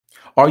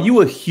Are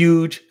you a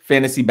huge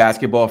fantasy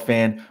basketball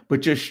fan,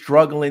 but you're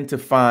struggling to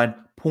find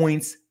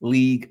points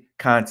league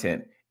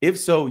content? If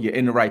so, you're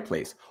in the right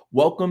place.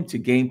 Welcome to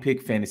Game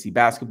Pick Fantasy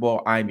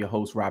Basketball. I am your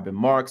host, Robin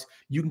Marks.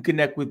 You can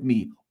connect with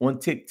me on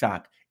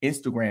TikTok,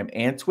 Instagram,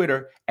 and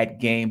Twitter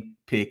at Game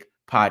Pick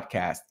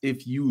Podcast.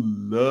 If you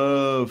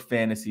love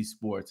fantasy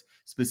sports,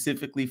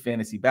 specifically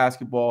fantasy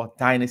basketball,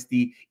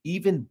 dynasty,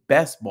 even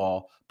best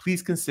ball,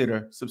 please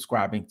consider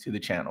subscribing to the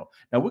channel.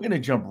 Now, we're going to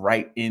jump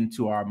right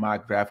into our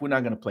mock draft. We're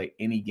not going to play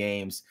any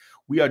games.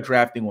 We are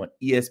drafting on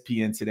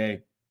ESPN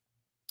today.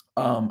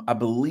 I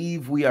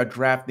believe we are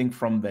drafting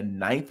from the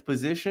ninth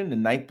position,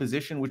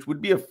 which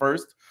would be a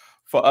first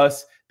for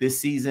us this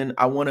season.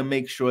 I want to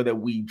make sure that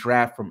we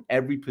draft from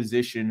every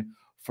position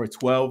for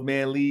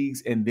 12-man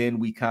leagues, and then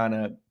we kind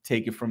of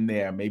take it from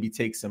there. Maybe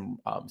take some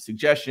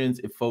suggestions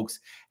if folks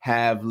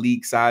have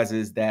league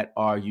sizes that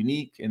are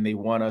unique and they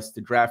want us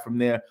to draft from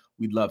there.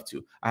 We'd love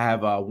to. I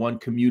have one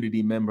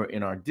community member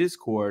in our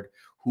Discord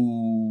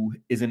who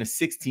is in a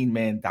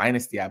 16-man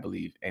dynasty, I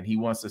believe, and he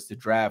wants us to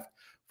draft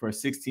for a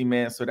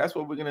 16-man. So that's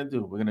what we're going to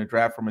do. We're going to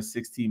draft from a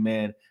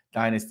 16-man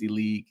dynasty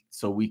league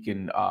so we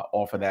can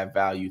offer that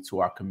value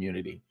to our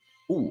community.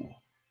 Ooh,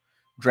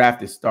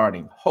 draft is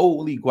starting.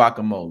 Holy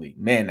guacamole.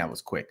 Man, that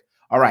was quick.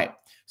 All right.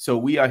 So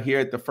we are here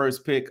at the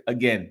first pick.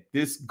 Again,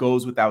 this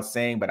goes without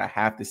saying, but I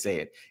have to say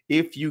it.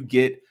 If you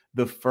get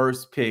the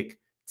first pick,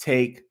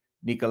 take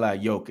Nikola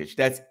Jokic.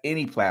 That's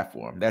any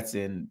platform. That's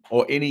in,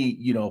 or any,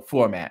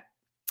 format.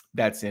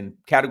 That's in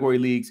category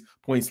leagues,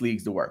 points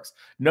leagues, the works.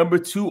 Number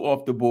 2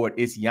 off the board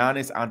is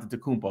Giannis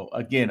Antetokounmpo.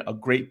 Again, a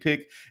great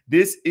pick.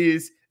 This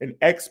is an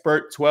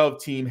expert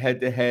 12-team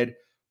head-to-head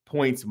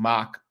points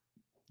mock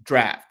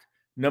draft.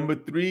 Number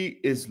 3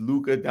 is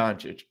Luka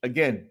Doncic.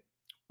 Again,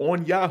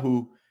 on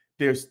Yahoo,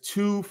 there's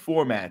 2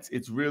 formats.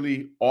 It's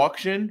really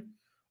auction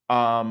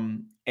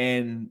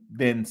and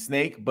then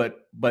snake,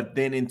 but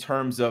then in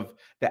terms of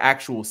the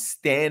actual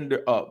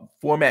standard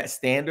format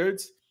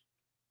standards,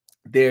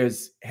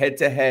 there's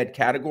head-to-head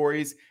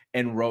categories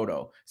and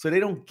roto. So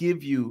they don't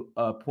give you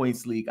a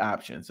points league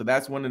option. So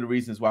that's one of the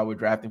reasons why we're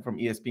drafting from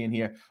ESPN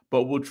here.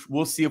 But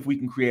we'll see if we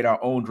can create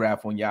our own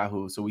draft on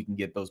Yahoo so we can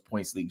get those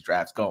points league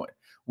drafts going.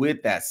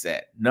 With that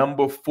said,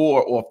 number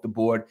 4 off the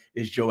board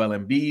is Joel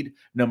Embiid.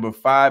 Number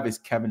 5 is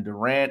Kevin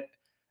Durant.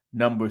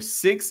 Number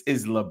 6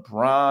 is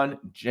LeBron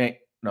James.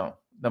 No,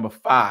 number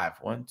 5.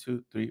 1,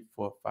 2, 3,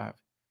 4, 5.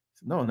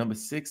 No, number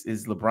 6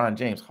 is LeBron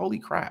James. Holy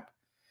crap.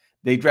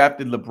 They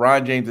drafted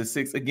LeBron James at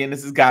 6. Again,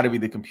 this has got to be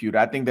the computer.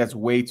 I think that's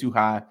way too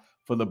high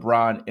for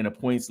LeBron in a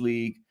points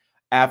league.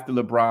 After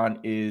LeBron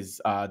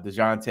is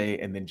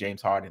DeJounte and then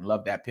James Harden.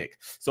 Love that pick.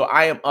 So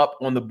I am up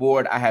on the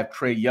board. I have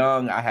Trae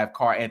Young. I have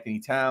Karl-Anthony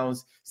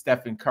Towns,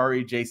 Stephen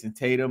Curry, Jason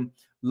Tatum.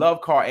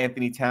 Love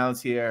Karl-Anthony Towns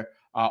here.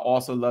 I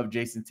also love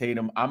Jason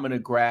Tatum. I'm going to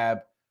grab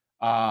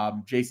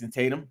Jason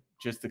Tatum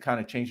just to kind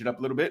of change it up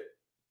a little bit.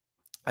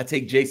 I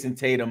take Jason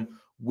Tatum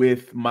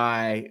with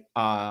my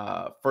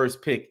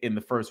first pick in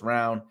the first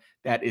round.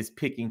 That is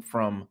picking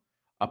from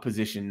a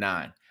position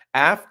 9.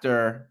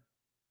 After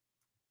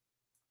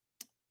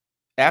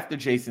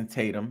Jason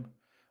Tatum,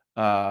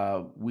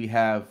 we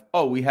have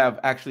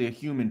actually a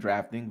human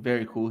drafting.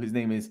 Very cool. His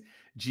name is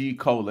G.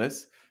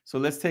 Colas. So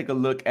let's take a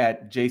look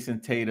at Jason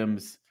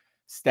Tatum's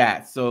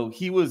stats. So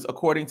he was,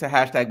 according to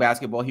Hashtag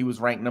Basketball, he was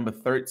ranked number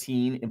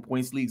 13 in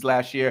points leagues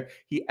last year.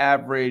 He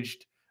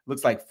averaged,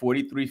 looks like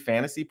 43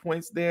 fantasy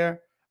points there.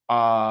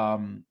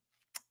 And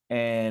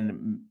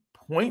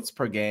points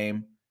per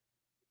game,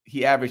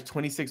 he averaged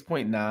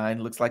 26.9.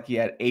 Looks like he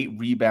had 8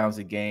 rebounds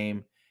a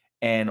game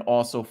and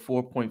also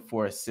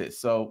 4.4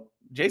 assists. So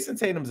Jason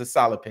Tatum's a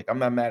solid pick. I'm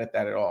not mad at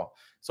that at all.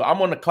 So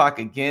I'm on the clock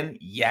again.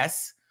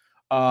 Yes.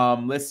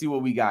 Let's see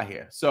what we got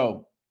here.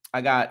 So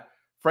I got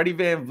Freddie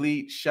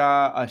VanVleet,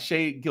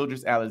 Shai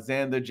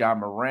Gilgeous-Alexander, John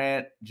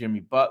Morant,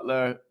 Jimmy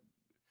Butler,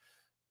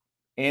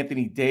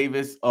 Anthony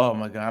Davis. Oh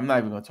my God. I'm not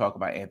even going to talk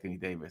about Anthony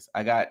Davis.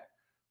 I got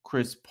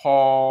Chris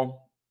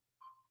Paul.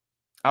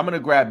 I'm going to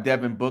grab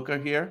Devin Booker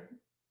here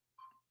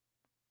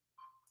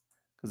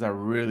because I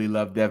really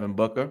love Devin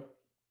Booker.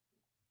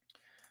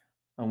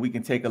 And we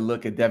can take a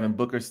look at Devin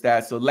Booker's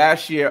stats. So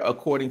last year,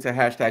 according to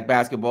Hashtag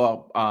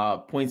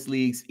Basketball, Points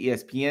Leagues,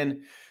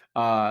 ESPN,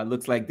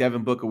 looks like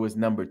Devin Booker was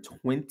number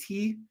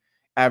 20,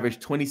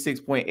 averaged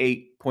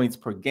 26.8 points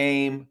per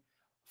game,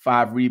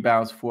 5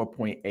 rebounds,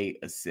 4.8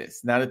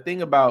 assists. Now, the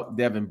thing about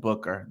Devin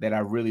Booker that I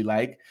really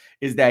like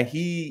is that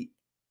he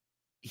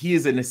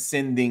is an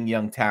ascending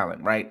young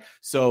talent, right?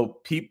 So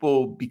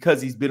people,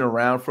 because he's been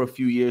around for a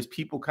few years,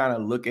 people kind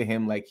of look at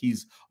him like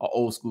he's an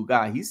old school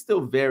guy. He's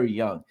still very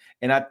young.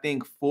 And I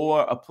think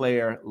for a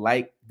player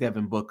like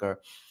Devin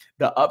Booker,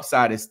 the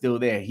upside is still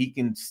there. He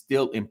can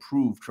still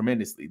improve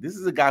tremendously. This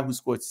is a guy who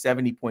scored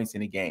 70 points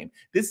in a game.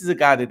 This is a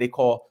guy that they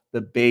call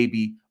the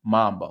baby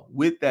Mamba.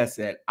 With that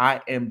said,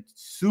 I am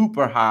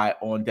super high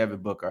on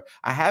Devin Booker.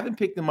 I haven't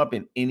picked him up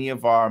in any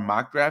of our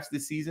mock drafts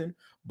this season,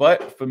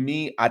 but for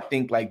me, I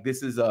think like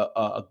this is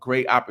a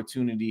great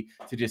opportunity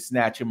to just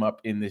snatch him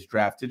up in this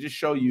draft to just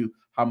show you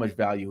how much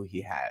value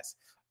he has.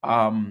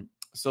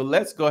 So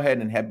let's go ahead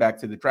and head back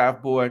to the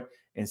draft board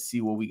and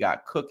see what we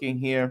got cooking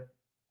here.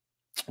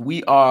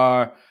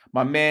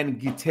 My man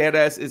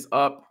Gutierrez is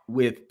up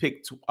with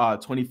pick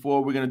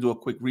 24. We're going to do a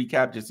quick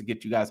recap just to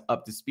get you guys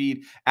up to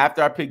speed.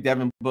 After I picked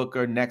Devin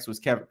Booker, next was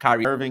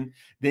Kyrie Irving,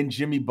 then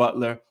Jimmy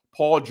Butler,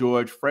 Paul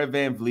George, Fred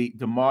VanVleet,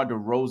 DeMar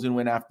DeRozan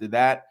went after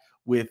that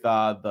with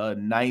the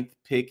 9th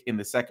pick in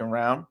the second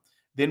round.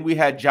 Then we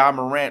had Ja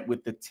Morant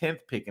with the 10th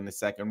pick in the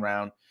second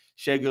round.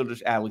 Shai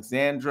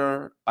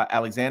Gilgeous-Alexander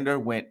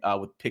went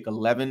with pick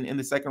 11 in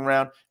the second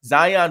round.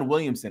 Zion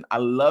Williamson. I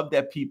love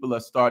that people are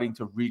starting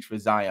to reach for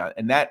Zion,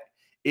 and that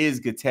is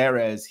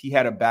Gutierrez. He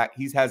has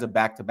a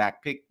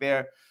back-to-back pick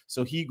there,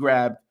 so he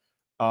grabbed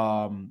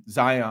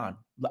Zion.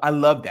 I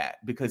love that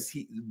because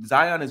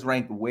Zion is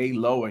ranked way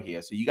lower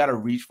here, so you got to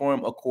reach for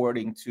him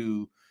according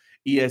to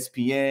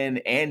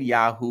ESPN and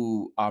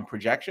Yahoo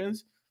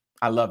projections.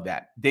 I love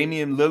that.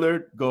 Damian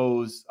Lillard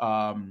goes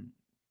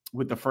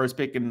with the first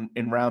pick in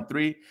round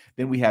 3.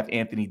 Then we have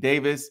Anthony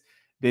Davis.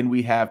 Then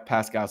we have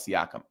Pascal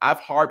Siakam. I've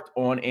harped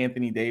on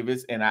Anthony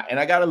Davis, and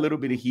I got a little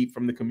bit of heat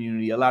from the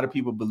community. A lot of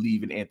people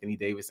believe in Anthony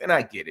Davis, and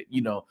I get it.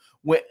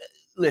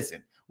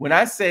 When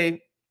I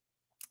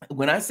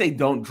say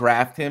don't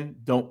draft him,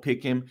 don't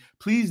pick him,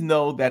 please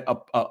know that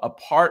a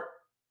part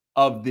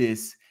of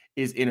this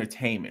is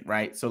entertainment,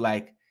 right? So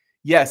like,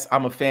 yes,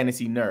 I'm a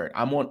fantasy nerd.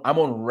 I'm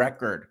on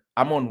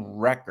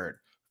record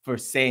for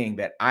saying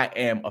that I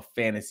am a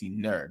fantasy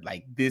nerd.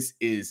 Like, this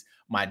is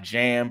my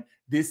jam.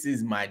 This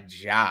is my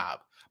job.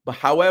 But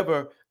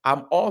however,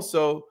 I'm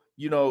also,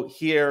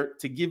 here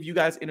to give you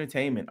guys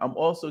entertainment. I'm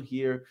also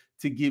here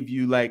to give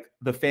you like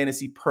the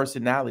fantasy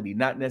personality,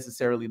 not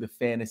necessarily the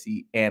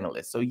fantasy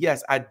analyst. So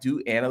yes, I do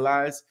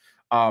analyze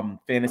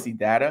fantasy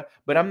data,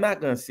 but I'm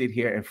not going to sit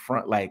here in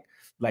front like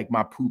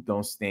my poop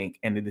don't stink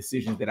and the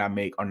decisions that I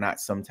make are not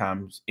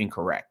sometimes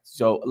incorrect.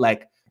 So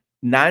like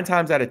 9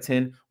 times out of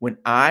 10, when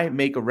I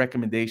make a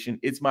recommendation,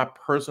 it's my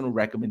personal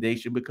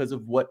recommendation because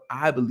of what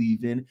I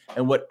believe in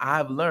and what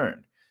I've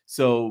learned.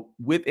 So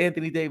with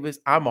Anthony Davis,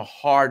 I'm a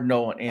hard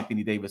no on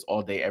Anthony Davis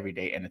all day, every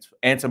day,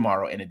 and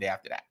tomorrow and the day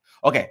after that.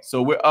 Okay,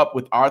 so we're up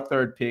with our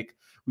 3rd pick.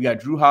 We got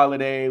Jrue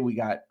Holiday. We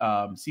got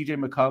CJ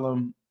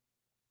McCollum.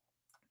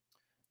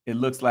 It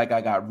looks like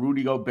I got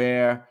Rudy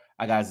Gobert.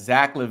 I got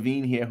Zach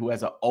LaVine here, who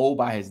has an O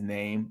by his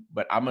name,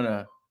 but I'm going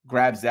to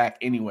grab Zach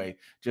anyway,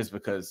 just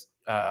because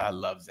I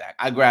love Zach.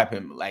 I grab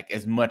him like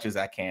as much as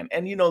I can.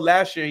 And,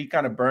 last year he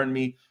kind of burned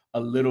me a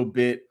little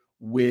bit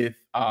with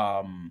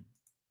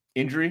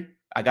injury.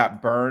 I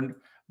got burned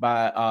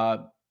by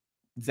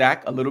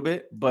Zach a little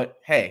bit, but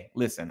hey,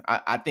 listen,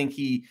 I think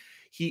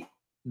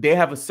they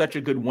have such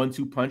a good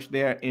 1-2 punch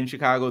there in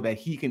Chicago that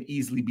he can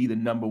easily be the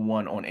number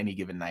 1 on any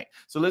given night.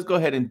 So let's go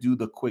ahead and do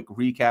the quick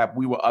recap.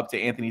 We were up to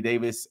Anthony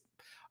Davis.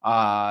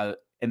 And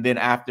then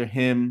after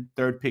him,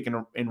 3rd pick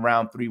in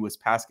round 3 was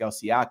Pascal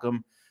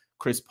Siakam,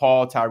 Chris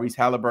Paul, Tyrese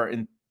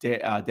Halliburton,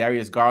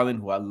 Darius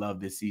Garland, who I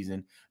love this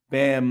season,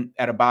 Bam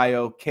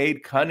Adebayo,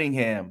 Cade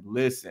Cunningham.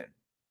 Listen,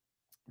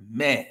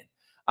 man,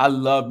 I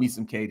love me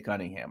some Cade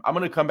Cunningham. I'm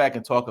going to come back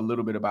and talk a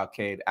little bit about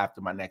Cade after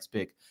my next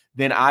pick.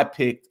 Then I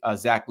picked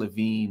Zach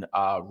LaVine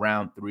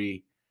round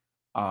 3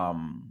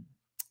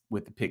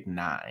 with the pick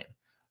 9.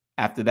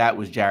 After that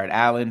was Jared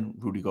Allen,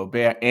 Rudy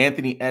Gobert,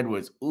 Anthony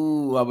Edwards.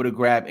 Ooh, I would have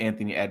grabbed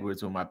Anthony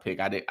Edwards with my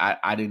pick. I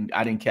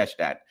didn't catch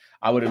that.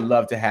 I would have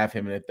loved to have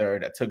him in the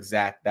 3rd. I took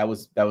Zach. That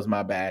was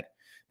my bad.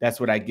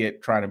 That's what I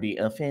get trying to be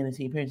a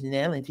fantasy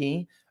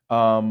personality.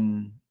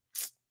 Kawhi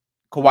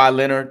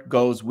Leonard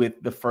goes with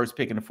the 1st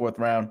pick in the 4th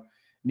round.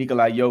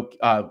 Nikola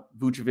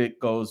Vucevic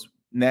goes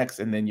next,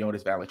 and then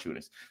Jonas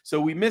Valanciunas.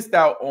 So we missed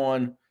out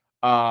on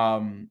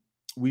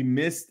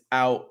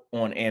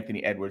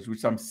Anthony Edwards,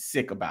 which I'm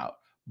sick about.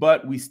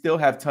 But we still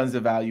have tons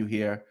of value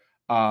here.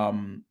 I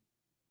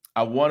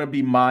want to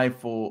be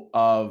mindful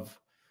of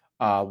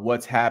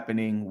what's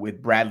happening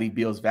with Bradley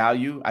Beal's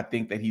value. I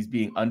think that he's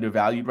being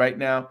undervalued right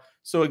now.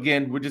 So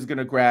again, we're just going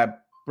to grab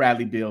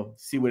Bradley Beal,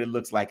 see what it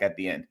looks like at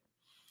the end.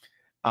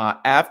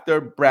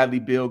 After Bradley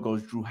Beal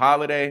goes Jrue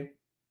Holiday.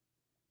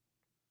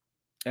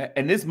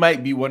 And this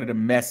might be one of the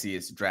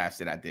messiest drafts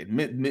that I did.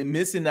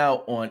 Missing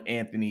out on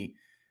Anthony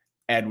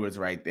Edwards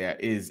right there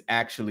is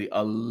actually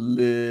a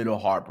little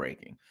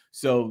heartbreaking.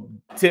 So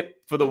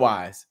tip for the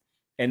wise,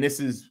 and this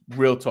is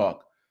real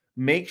talk,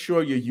 make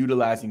sure you're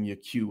utilizing your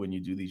queue when you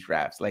do these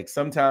drafts. Like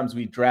sometimes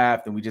we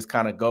draft and we just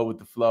kind of go with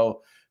the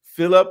flow.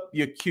 Fill up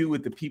your queue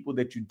with the people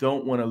that you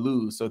don't want to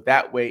lose. So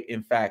that way,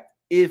 in fact,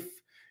 if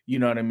you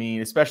know what I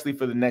mean, especially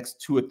for the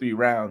next 2 or 3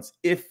 rounds,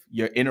 if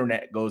your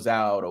internet goes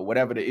out or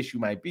whatever the issue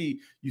might be,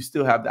 you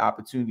still have the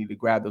opportunity to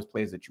grab those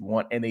players that you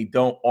want. And they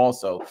don't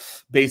also,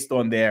 based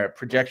on their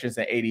projections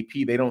and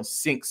ADP, they don't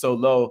sink so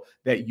low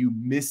that you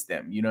miss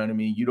them. You know what I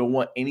mean? You don't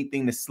want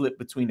anything to slip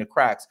between the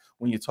cracks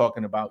when you're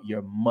talking about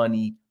your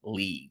money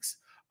leagues.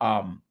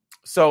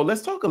 So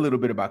let's talk a little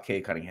bit about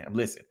Cade Cunningham.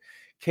 Listen,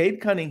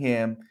 Cade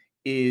Cunningham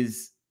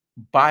is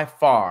by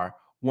far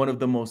one of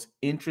the most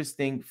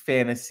interesting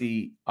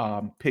fantasy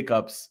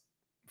pickups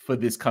for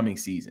this coming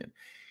season.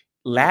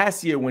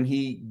 Last year, when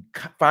he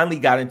finally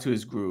got into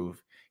his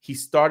groove, he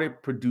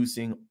started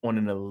producing on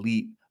an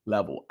elite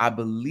level. I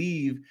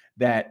believe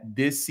that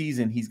this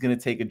season he's going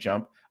to take a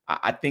jump.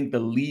 I think the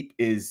leap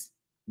is,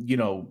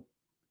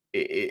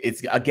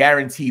 it's a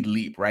guaranteed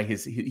leap, right?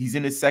 He's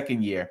in his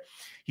second year.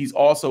 He's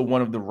also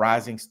one of the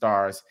rising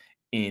stars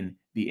in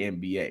the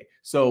NBA.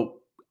 So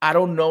I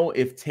don't know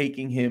if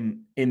taking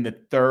him in the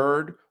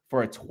third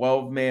for a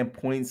 12-man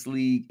points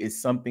league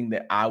is something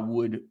that I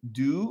would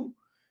do.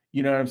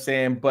 You know what I'm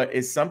saying? But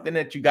it's something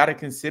that you got to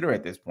consider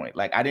at this point.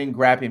 Like, I didn't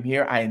grab him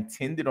here. I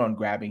intended on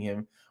grabbing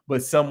him,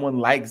 but someone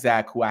like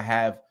Zach, who I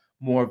have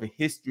more of a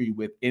history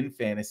with in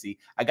fantasy,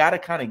 I got to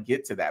kind of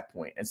get to that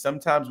point. And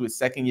sometimes with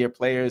second-year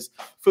players,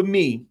 for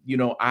me,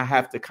 I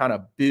have to kind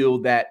of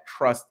build that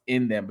trust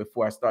in them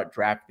before I start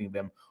drafting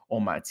them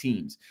on my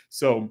teams.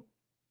 So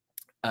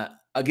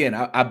again,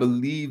 I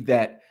believe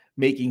that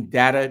making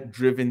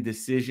data-driven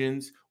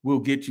decisions will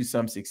get you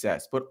some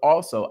success. But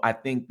also, I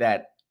think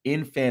that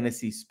in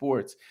fantasy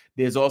sports,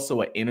 there's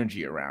also an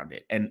energy around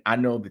it. And I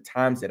know the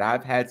times that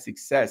I've had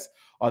success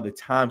are the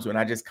times when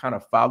I just kind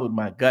of followed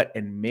my gut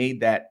and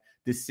made that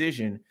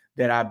decision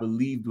that I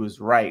believed was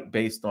right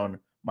based on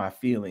my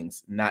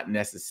feelings, not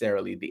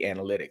necessarily the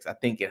analytics. I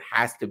think it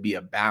has to be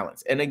a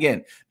balance. And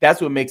again, that's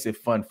what makes it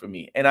fun for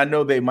me. And I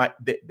know there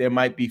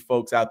might be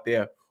folks out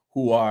there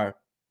who are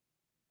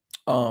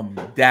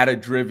data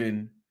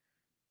driven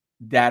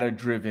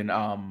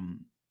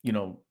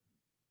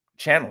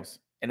channels,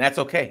 and that's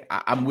okay.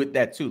 I'm with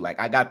that too. Like,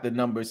 I got the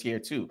numbers here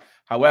too.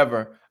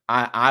 However,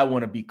 I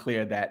want to be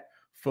clear that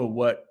for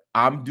what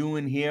I'm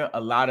doing here,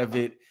 a lot of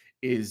it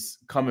is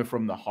coming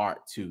from the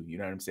heart too. You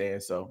know what I'm saying?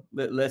 So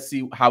let's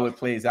see how it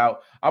plays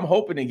out. I'm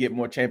hoping to get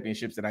more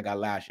championships than I got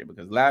last year,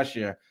 because last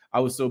year I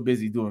was so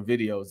busy doing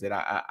videos that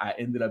I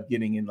ended up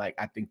getting in, like,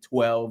 I think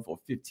 12 or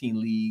 15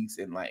 leagues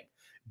and like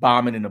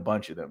bombing in a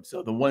bunch of them.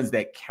 So the ones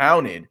that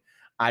counted,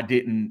 I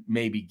didn't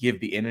maybe give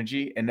the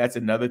energy. And that's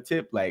another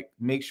tip. Like,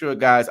 make sure,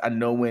 guys, I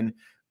know when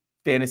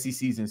fantasy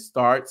season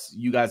starts,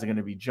 you guys are going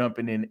to be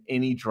jumping in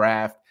any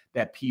draft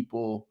that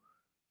people,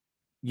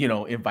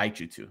 invite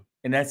you to.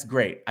 And that's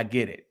great. I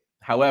get it.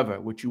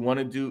 However, what you want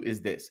to do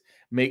is this: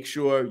 make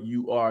sure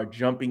you are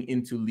jumping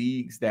into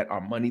leagues that are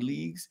money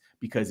leagues,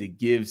 because it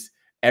gives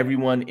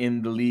everyone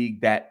in the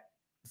league that,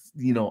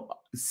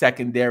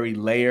 secondary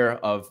layer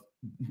of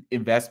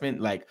investment.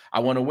 Like, I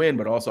want to win,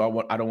 but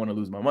also I don't want to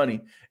lose my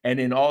money. And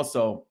then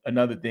also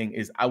another thing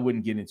is, I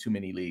wouldn't get in too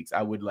many leagues.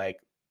 I would like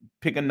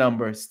pick a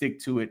number, stick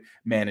to it,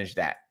 manage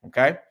that.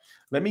 Okay.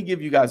 Let me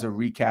give you guys a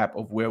recap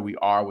of where we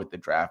are with the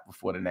draft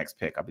before the next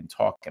pick. I've been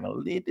talking a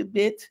little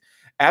bit.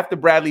 After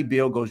Bradley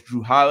Beal goes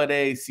Drew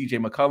Holiday,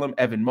 CJ McCollum,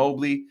 Evan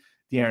Mobley,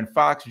 De'Aaron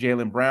Fox,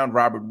 Jaylen Brown,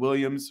 Robert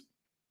Williams,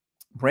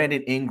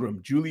 Brandon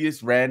Ingram,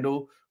 Julius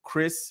Randle,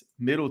 Chris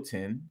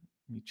Middleton.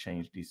 Let me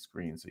change these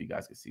screens so you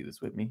guys can see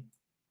this with me.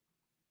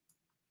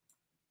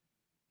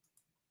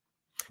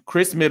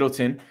 Chris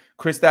Middleton,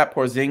 Kristaps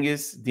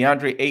Porzingis,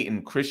 DeAndre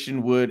Ayton,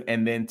 Christian Wood,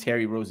 and then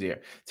Terry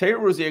Rozier. Terry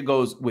Rozier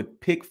goes with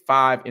pick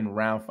 5 in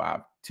round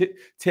 5.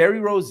 Terry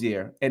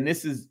Rozier, and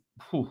this is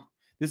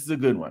a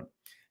good one.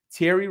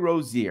 Terry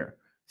Rozier,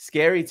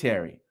 Scary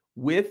Terry,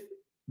 with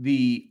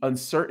the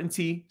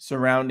uncertainty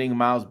surrounding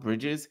Miles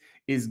Bridges,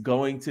 is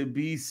going to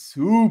be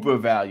super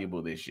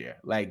valuable this year.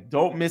 Like,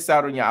 don't miss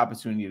out on your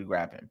opportunity to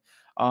grab him.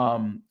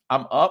 I'm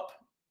up.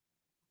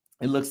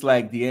 It looks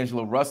like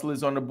D'Angelo Russell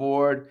is on the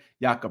board.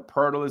 Jakob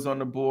Poeltl is on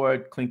the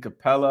board. Clint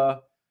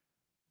Capella.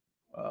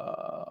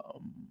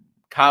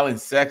 Colin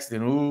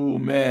Sexton. Ooh,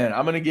 man.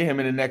 I'm going to get him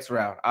in the next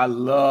round. I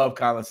love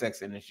Colin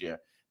Sexton this year.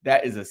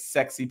 That is a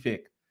sexy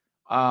pick.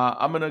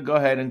 I'm going to go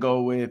ahead and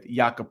go with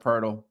Jakob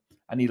Poeltl.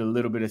 I need a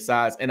little bit of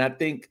size. And I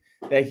think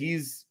that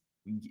he's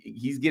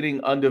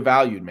getting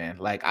undervalued, man.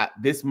 Like,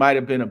 this might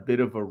have been a bit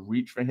of a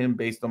reach for him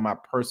based on my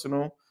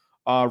personal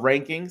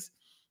rankings.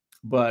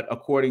 But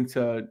according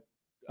to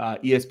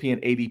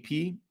ESPN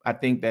ADP, I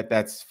think that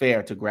that's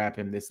fair to grab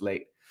him this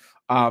late.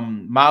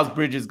 Miles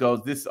Bridges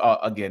goes this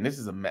again. This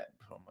is oh my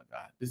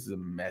God, this is a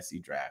messy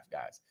draft,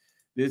 guys.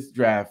 This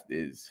draft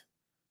is,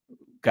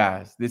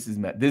 guys. This is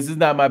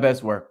not my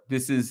best work.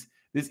 This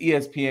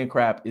ESPN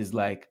crap is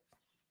like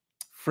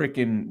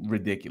freaking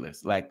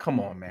ridiculous. Like, come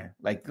on, man.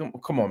 Like,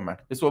 come on, man.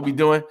 This is what we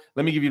doing.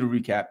 Let me give you the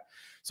recap.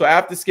 So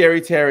after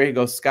Scary Terry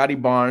goes Scotty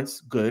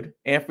Barnes, good.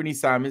 Anthony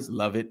Simons,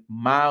 love it.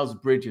 Miles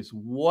Bridges,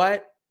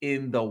 what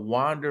in the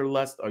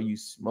wanderlust are you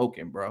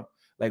smoking, bro?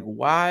 Like,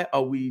 why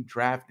are we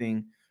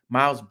drafting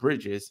Miles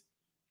Bridges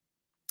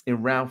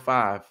in round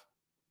 5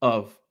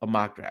 of a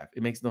mock draft?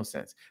 It makes no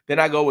sense. Then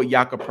I go with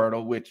Jakob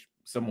Poeltl, which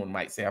someone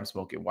might say I'm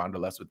smoking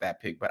wanderlust with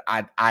that pick, but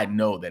I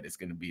know that it's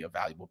going to be a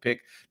valuable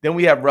pick. Then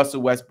we have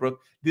Russell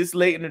Westbrook. This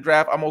late in the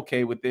draft, I'm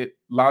okay with it.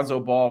 Lonzo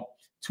Ball,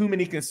 too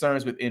many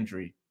concerns with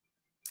injury.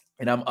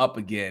 And I'm up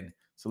again.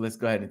 So let's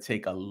go ahead and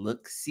take a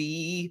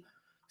look-see.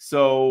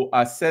 So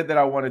I said that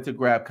I wanted to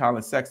grab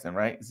Colin Sexton,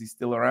 right? Is he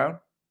still around?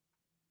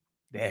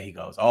 There he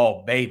goes.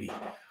 Oh, baby.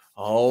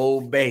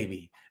 Oh,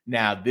 baby.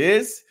 Now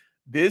this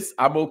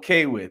I'm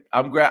okay with.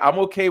 I'm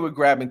okay with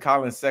grabbing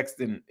Colin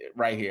Sexton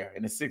right here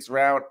in the 6th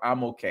round.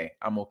 I'm okay.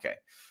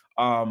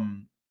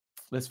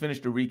 let's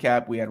finish the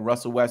recap. We had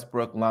Russell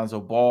Westbrook,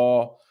 Lonzo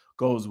Ball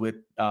goes with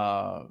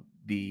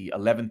the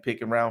 11th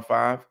pick in round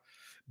 5.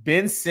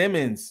 Ben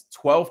Simmons,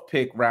 12th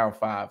pick, round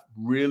 5.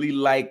 Really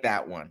like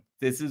that one.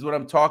 This is what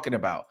I'm talking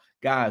about.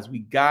 Guys, we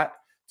got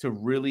to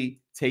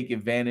really take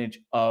advantage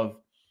of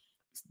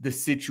the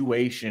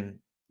situation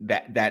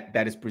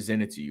that is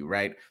presented to you,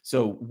 right?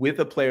 So with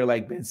a player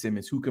like Ben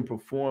Simmons, who can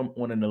perform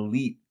on an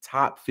elite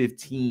top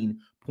 15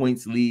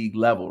 points league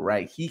level,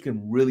 right? He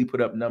can really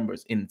put up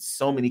numbers in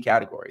so many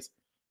categories.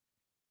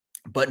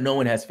 But no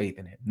one has faith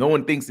in him. No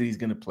one thinks that he's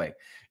going to play.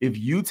 If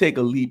you take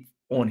a leap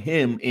on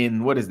him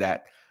in, what is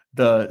that,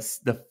 the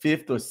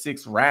 5th or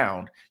 6th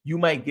round, you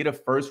might get a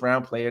first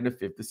round player in the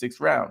 5th or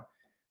 6th round.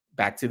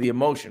 Back to the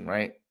emotion,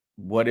 right?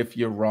 What if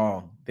you're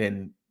wrong?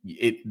 Then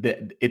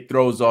it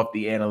throws off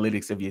the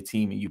analytics of your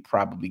team and you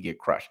probably get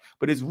crushed.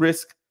 But it's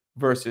risk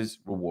versus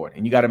reward,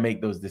 and you got to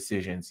make those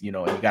decisions, and you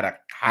got to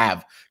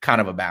have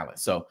kind of a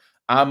balance. So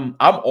I'm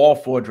all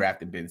for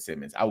drafting Ben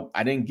Simmons.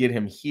 I didn't get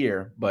him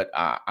here, but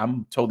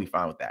I'm totally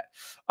fine with that.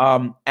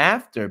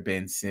 After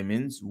Ben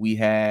Simmons, we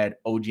had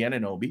OG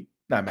Anunoby.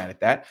 Not mad at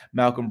that.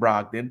 Malcolm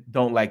Brogdon.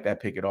 Don't like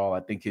that pick at all. I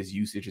think his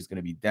usage is going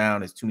to be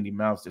down. There's too many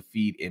mouths to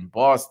feed in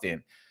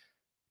Boston.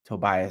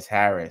 Tobias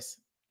Harris.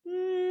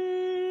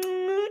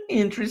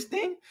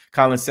 Interesting.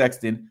 Colin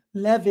Sexton.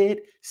 Love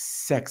it.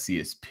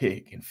 Sexiest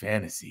pick in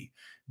fantasy.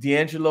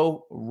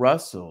 D'Angelo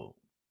Russell.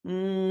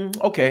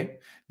 Okay.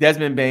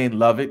 Desmond Bane.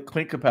 Love it.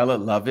 Clint Capella.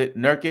 Love it.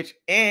 Nurkic.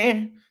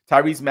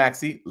 Tyrese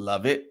Maxey.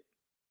 Love it.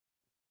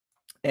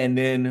 And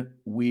then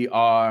we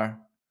are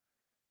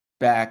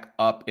back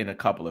up in a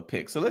couple of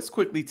picks. So let's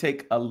quickly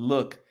take a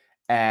look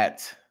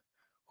at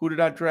who did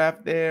I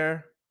draft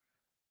there?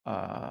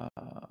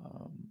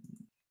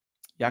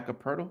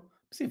 Jakob Poeltl.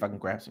 See if I can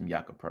grab some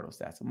Jakob Poeltl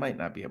stats. I might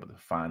not be able to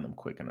find them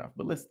quick enough,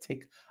 but let's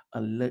take a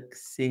look.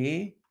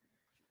 See,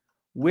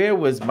 where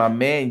was my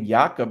man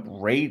Jakob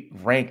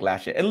ranked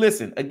last year? And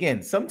listen,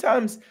 again,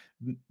 sometimes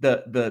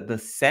the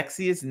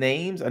sexiest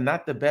names are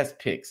not the best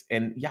picks.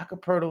 And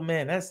Jakob Poeltl,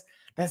 man, that's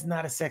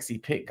not a sexy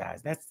pick,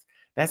 guys.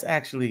 That's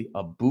actually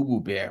a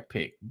boo-boo bear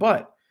pick.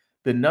 But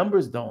the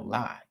numbers don't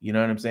lie. You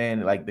know what I'm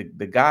saying? Like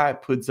the guy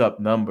puts up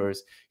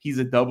numbers. He's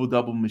a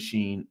double-double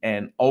machine.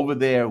 And over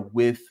there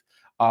with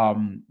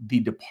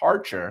the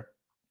departure,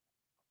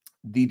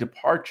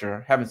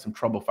 having some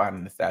trouble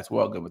finding the stats.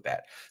 We're all good with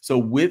that. So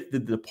with the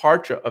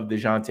departure of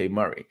DeJounte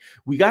Murray,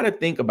 we got to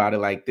think about it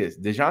like this.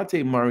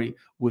 DeJounte Murray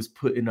was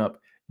putting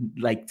up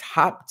like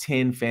top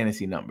 10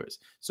 fantasy numbers.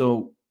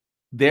 So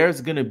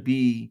there's going to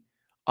be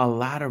a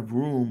lot of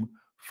room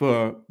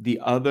for the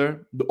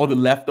other or the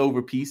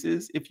leftover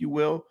pieces, if you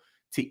will,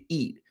 to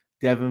eat.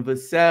 Devin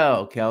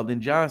Vassell, Keldon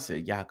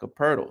Johnson, Jakob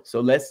Poeltl.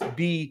 So let's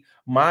be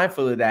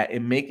mindful of that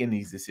in making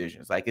these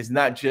decisions. Like, it's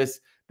not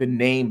just the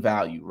name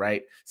value,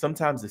 right?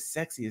 Sometimes the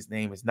sexiest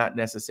name is not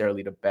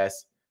necessarily the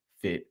best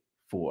fit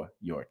for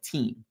your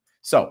team.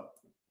 So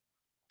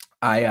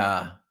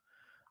I'm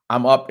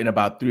up in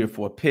about 3 or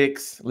 4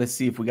 picks. Let's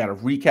see if we got a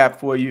recap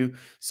for you.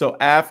 So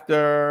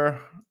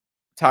after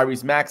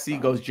Tyrese Maxey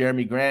goes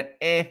Jeremy Grant.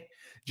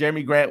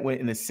 Jeremy Grant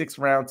went in the 6th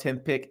round,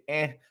 10th pick.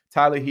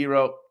 Tyler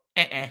Hero.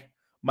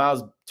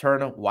 Miles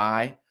Turner.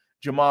 Why?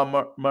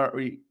 Jamal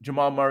Murray.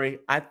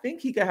 I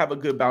think he could have a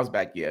good bounce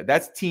back year.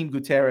 That's Team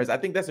Gutierrez. I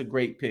think that's a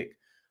great pick.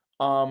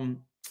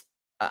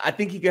 I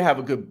think he could have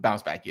a good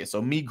bounce back year.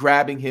 So me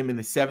grabbing him in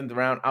the 7th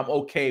round, I'm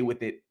okay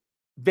with it.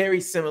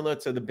 Very similar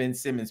to the Ben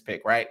Simmons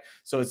pick, right?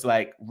 So it's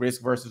like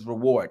risk versus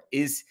reward.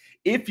 If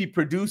he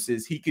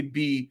produces, he could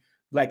be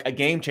like a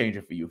game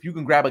changer for you. If you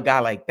can grab a guy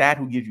like that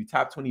who gives you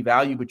top 20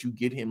 value, but you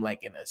get him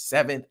like in a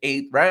 7th,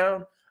 8th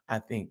round, I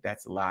think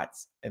that's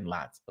lots and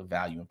lots of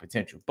value and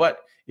potential. But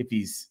if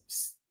he's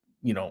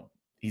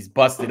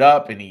busted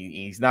up and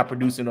he's not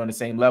producing on the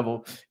same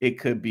level, it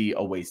could be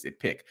a wasted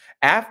pick.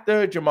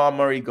 After Jamal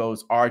Murray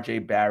goes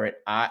RJ Barrett.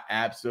 I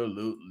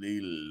absolutely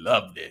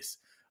love this.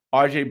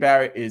 RJ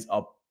Barrett is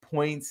a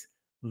points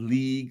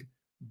league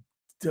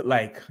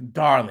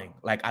darling.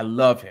 Like, I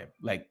love him.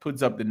 Like,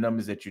 puts up the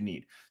numbers that you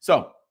need.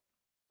 So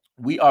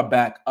we are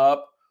back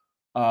up.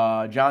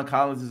 John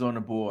Collins is on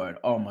the board.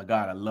 Oh my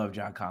God, I love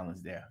John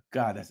Collins there.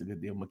 God, that's a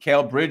good deal.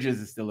 Mikal Bridges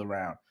is still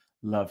around.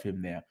 Love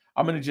him there.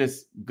 I'm gonna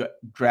just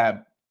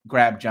grab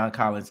John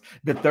Collins.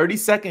 The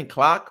 30-second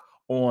clock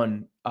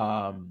on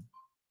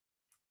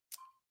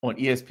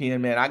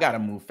ESPN, man, I gotta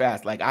move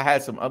fast. Like, I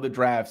had some other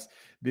drafts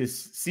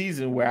this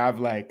season where I've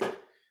like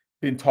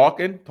been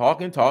talking,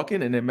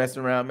 and then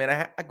messing around.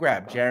 Man, I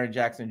grabbed Jaren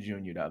Jackson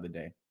Jr. the other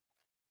day.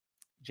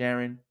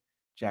 Jaren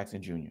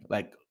Jackson Jr.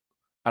 Like,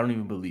 I don't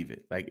even believe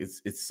it. Like,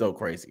 it's so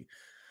crazy.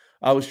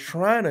 I was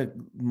trying to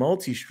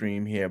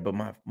multi-stream here, but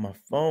my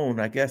phone,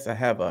 I guess I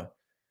have a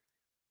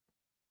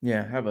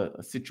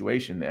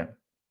situation there.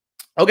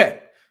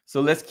 Okay,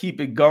 so let's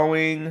keep it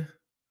going.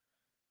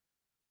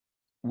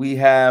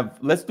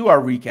 Let's do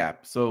our recap.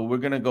 So we're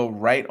going to go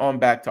right on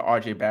back to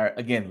RJ Barrett.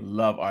 Again,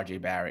 love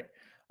RJ Barrett.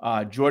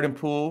 Jordan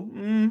Poole,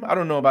 I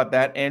don't know about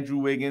that. Andrew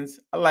Wiggins,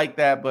 I like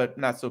that, but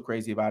not so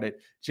crazy about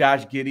it.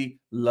 Josh Giddey,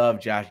 love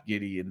Josh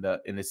Giddey in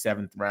the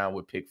 7th round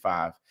with pick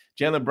 5.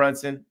 Jalen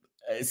Brunson,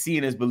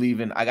 seeing is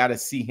believing. I got to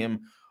see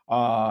him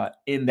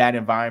in that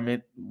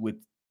environment with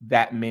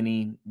that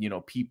many,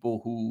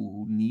 people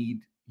who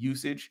need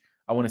usage.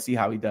 I want to see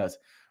how he does.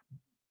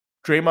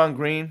 Draymond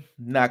Green,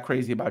 not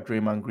crazy about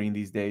Draymond Green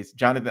these days.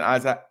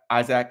 Jonathan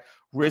Isaac,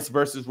 risk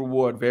versus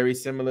reward, very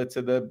similar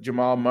to the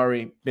Jamal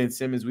Murray, Ben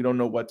Simmons. We don't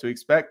know what to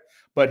expect,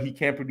 but he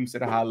can produce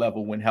at a high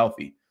level when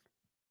healthy.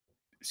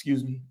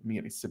 Excuse me. Let me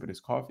get a sip of this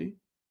coffee.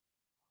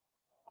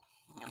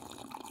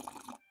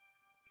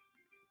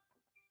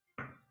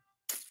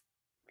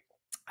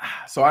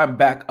 So I'm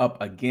back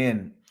up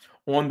again.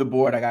 On the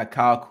board, I got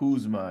Kyle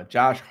Kuzma,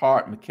 Josh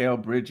Hart,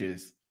 Mikal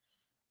Bridges,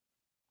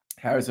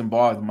 Harrison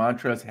Barnes,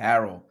 Montrezl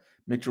Harrell,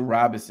 Mitchell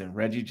Robinson,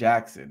 Reggie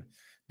Jackson.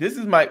 This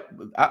is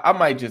I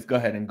might just go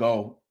ahead and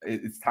go.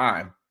 It's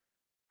time.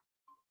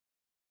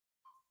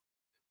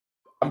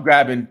 I'm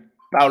grabbing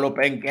Paolo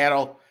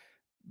Banchero,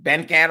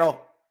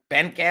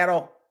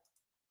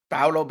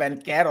 Paolo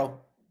Banchero.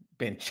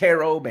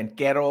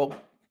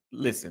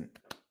 Listen,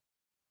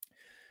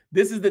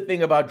 this is the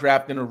thing about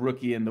drafting a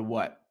rookie in the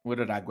what? What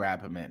did I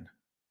grab him in?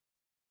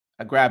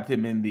 I grabbed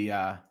him in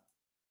the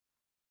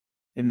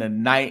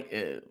night.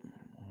 I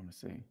want to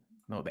say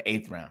the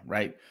 8th round,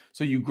 right?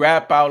 So you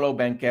grab Paolo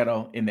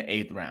Banchero in the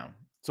 8th round.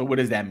 So what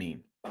does that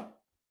mean?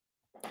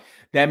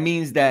 That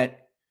means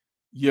that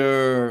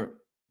you're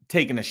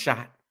taking a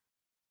shot.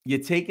 You're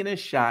taking a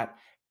shot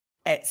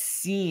at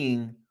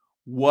seeing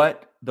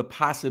what the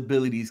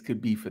possibilities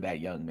could be for that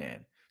young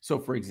man. So,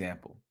 for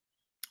example,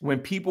 when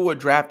people were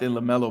drafting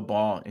LaMelo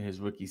Ball in his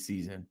rookie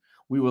season,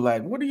 we were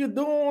like, what are you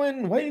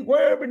doing? Why are you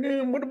grabbing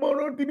him? What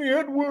about Anthony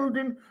Edwards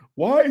and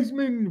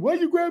Wiseman? Why are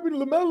you grabbing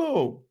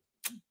LaMelo?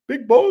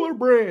 Big bowler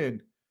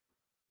brand.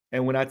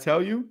 And when I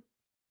tell you,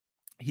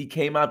 he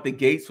came out the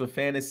gates for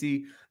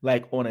fantasy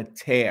like on a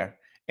tear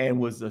and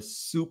was a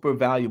super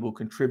valuable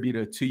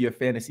contributor to your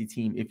fantasy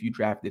team if you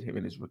drafted him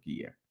in his rookie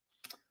year.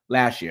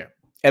 Last year,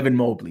 Evan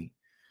Mobley.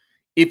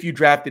 If you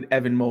drafted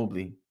Evan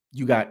Mobley,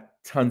 you got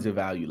tons of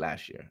value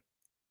last year.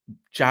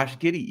 Josh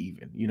Giddey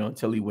even,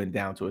 until he went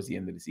down towards the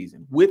end of the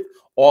season. With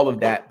all of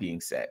that being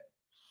said,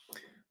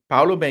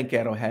 Paolo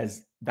Banchero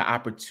has the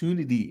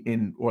opportunity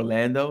in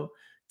Orlando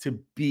to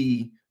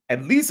be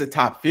at least a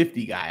top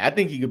 50 guy. I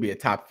think he could be a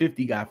top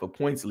 50 guy for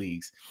points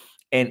leagues.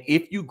 And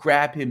if you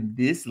grab him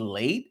this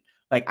late,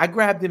 like I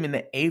grabbed him in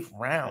the 8th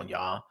round,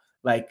 y'all.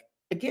 Like,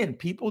 again,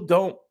 people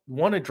don't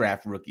want to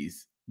draft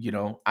rookies.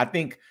 I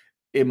think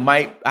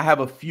I have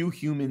a few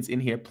humans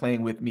in here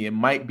playing with me. It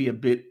might be a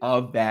bit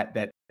of that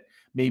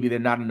maybe there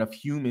are not enough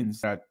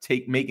humans that are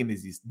making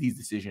these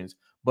decisions.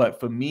 But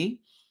for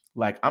me,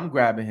 like I'm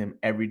grabbing him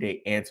every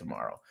day and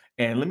tomorrow.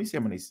 And let me see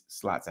how many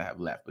slots I have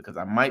left because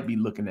I might be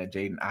looking at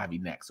Jaden Ivey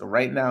next. So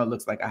right now it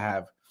looks like I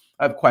have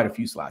quite a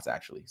few slots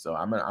actually. So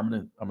I'm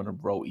gonna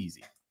roll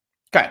easy.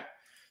 Okay,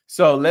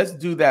 so let's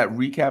do that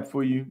recap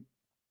for you,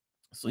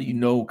 so you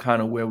know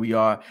kind of where we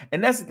are.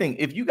 And that's the thing.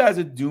 If you guys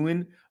are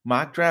doing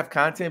mock draft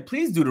content,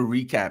 please do the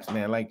recaps,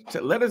 man. Like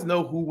let us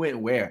know who went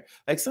where.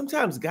 Like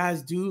sometimes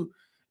guys do,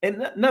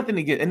 and nothing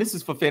to get. And this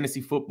is for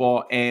fantasy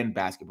football and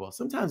basketball.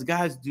 Sometimes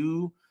guys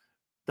do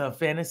the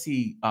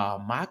fantasy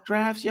mock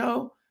drafts,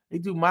 yo. They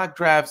do mock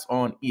drafts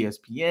on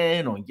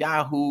ESPN, on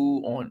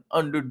Yahoo, on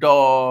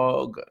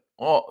Underdog,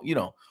 all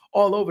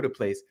over the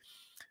place.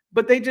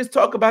 But they just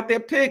talk about their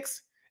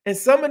picks. And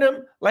some of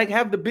them like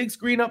have the big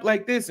screen up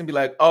like this and be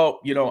like, oh,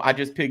 I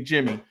just picked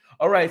Jimmy.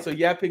 All right, so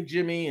yeah, I picked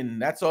Jimmy,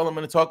 and that's all I'm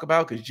going to talk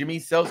about because Jimmy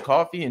sells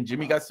coffee and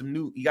Jimmy got a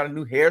new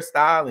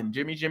hairstyle and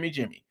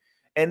Jimmy.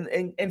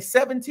 And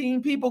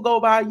 17 people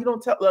go by. You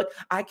don't tell. Look,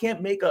 I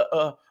can't make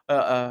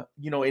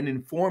an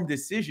informed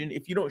decision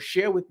if you don't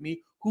share with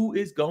me who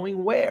is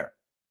going where.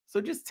 So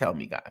just tell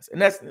me, guys. And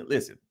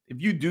listen, if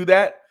you do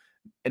that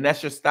and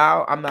that's your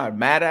style, I'm not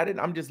mad at it.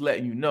 I'm just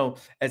letting you know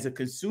as a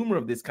consumer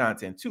of this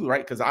content too,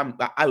 right? Because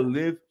I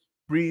live,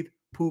 breathe,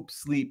 poop,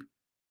 sleep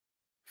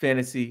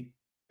fantasy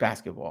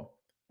basketball,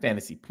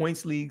 fantasy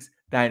points leagues,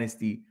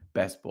 dynasty,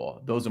 best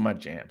ball. Those are my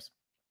jams.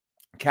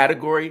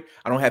 Category,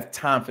 I don't have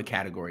time for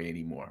category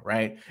anymore,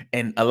 right?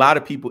 And a lot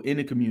of people in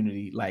the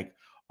community like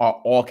are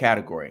all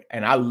category,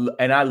 and I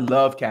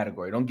love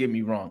category. Don't get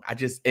me wrong. I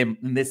just am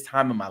in this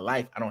time of my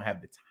life, I don't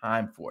have the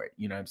time for it.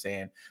 You know what I'm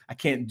saying? I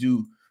can't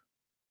do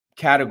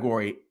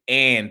category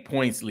and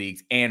points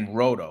leagues and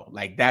roto.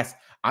 Like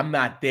I'm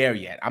not there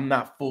yet. I'm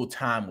not full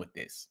time with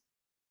this.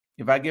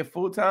 If I get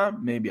full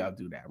time, maybe I'll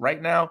do that. Right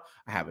now,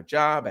 I have a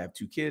job, I have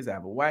 2 kids, I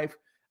have a wife.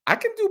 I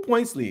can do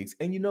points leagues.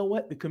 And you know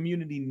what? The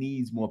community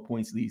needs more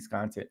points leagues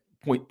content,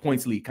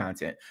 points league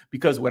content.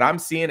 Because what I'm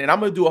seeing, and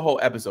I'm going to do a whole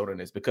episode on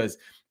this because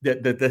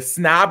the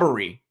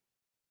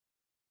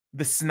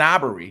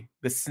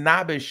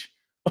snobbish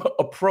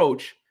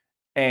approach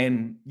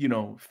and,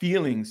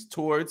 feelings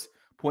towards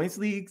points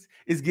leagues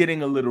is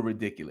getting a little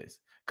ridiculous.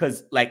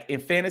 Because like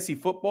in fantasy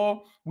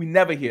football, we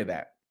never hear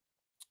that.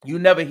 You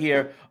never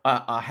hear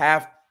a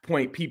half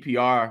point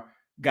PPR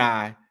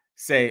guy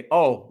say,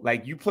 oh,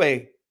 like you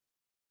play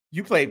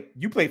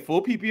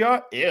full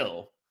PPR?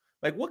 Ew.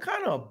 Like, what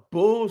kind of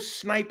bull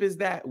snipe is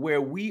that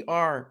where we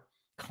are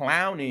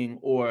clowning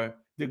or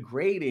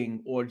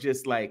degrading or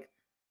just like,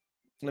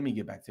 let me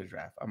get back to the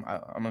draft. I'm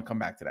gonna come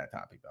back to that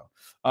topic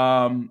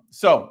though.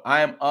 So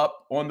I am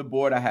up on the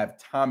board. I have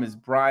Thomas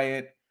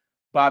Bryant,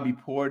 Bobby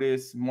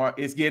Portis, Mark.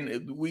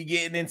 We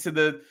getting into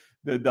the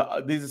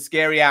these are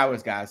scary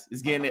hours, guys.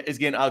 It's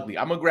getting ugly.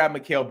 I'm gonna grab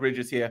Mikal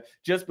Bridges here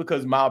just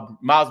because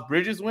Miles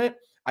Bridges went.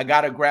 I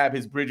gotta grab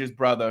his Bridges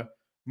brother,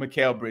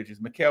 Mikal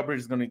Bridges. Mikal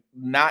Bridges is gonna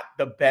not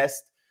the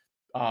best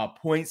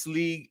points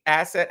league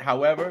asset.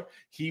 However,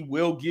 he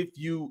will give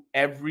you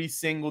every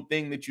single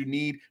thing that you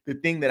need. The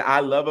thing that I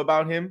love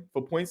about him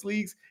for points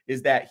leagues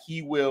is that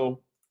he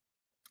will.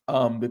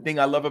 The thing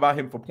I love about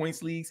him for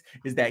points leagues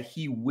is that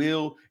he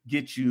will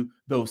get you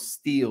those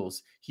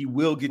steals. He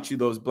will get you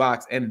those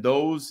blocks, and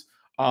those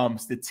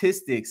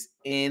statistics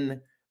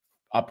in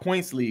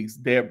points leagues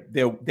they're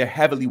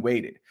heavily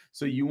weighted.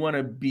 So you want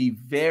to be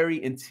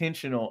very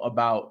intentional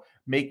about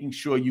making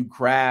sure you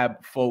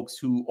grab folks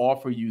who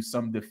offer you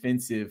some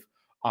defensive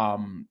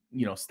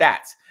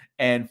stats.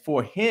 And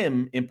for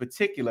him in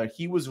particular,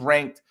 he was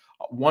ranked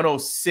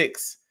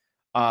 106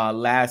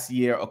 last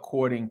year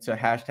according to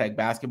hashtag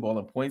basketball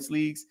and points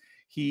leagues.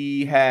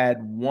 He had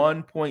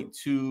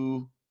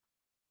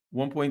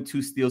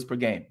 1.2 steals per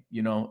game,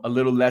 a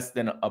little less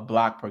than a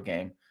block per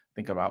game.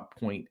 Think about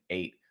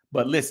 0.8.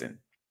 But listen,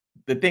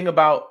 the thing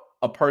about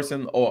a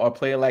person or a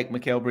player like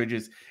Mikal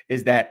Bridges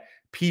is that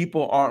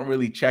people aren't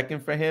really checking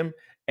for him.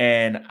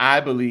 And I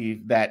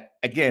believe that,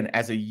 again,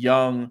 as a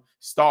young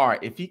star,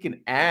 if he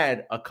can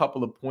add a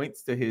couple of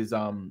points to his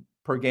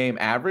per game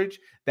average,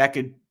 that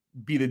could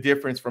be the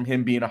difference from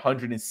him being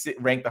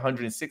ranked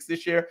 106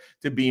 this year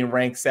to being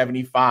ranked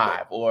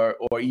 75 or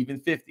even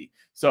 50.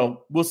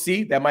 So we'll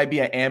see. That might be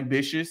an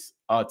ambitious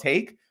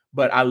take,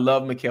 but I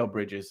love Mikal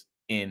Bridges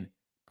in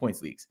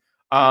points leagues.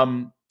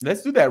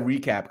 Let's do that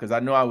recap because I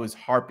know I was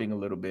harping a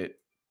little bit.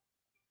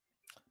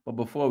 But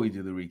before we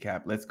do the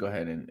recap, let's go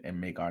ahead and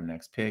make our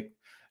next pick.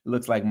 It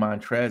looks like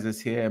Montrez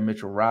is here.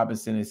 Mitchell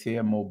Robinson is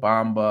here. Mo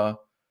Bamba,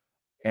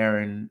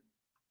 Aaron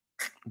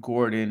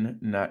Gordon,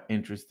 not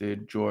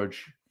interested.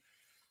 George.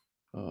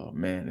 Oh,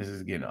 man, this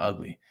is getting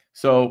ugly.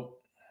 So,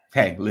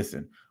 hey,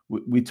 listen,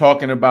 we're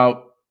talking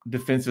about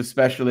defensive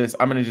specialists.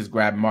 I'm going to just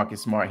grab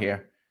Marcus Smart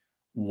here.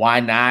 Why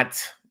not?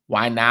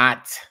 Why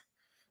not?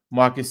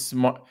 Marcus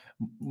Smart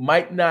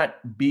might not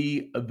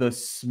be the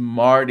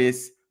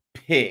smartest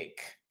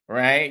pick,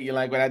 right? You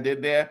like what I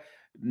did there?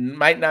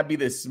 Might not be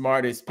the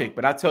smartest pick,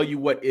 but I'll tell you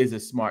what is a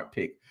smart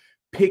pick.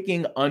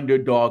 Picking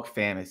Underdog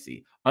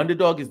Fantasy.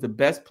 Underdog is the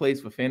best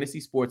place for fantasy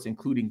sports,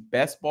 including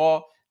best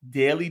ball,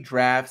 daily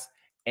drafts,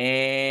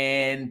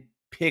 and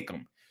pick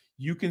them.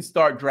 You can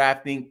start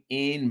drafting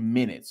in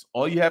minutes.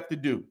 All you have to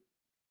do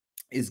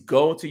is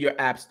go to your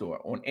app store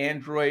on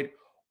Android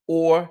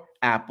or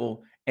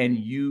Apple, and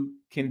you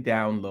can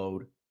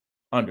download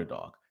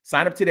Underdog.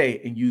 Sign up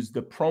today and use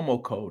the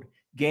promo code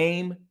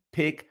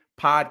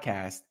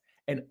GamePickPodcast,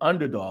 and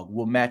Underdog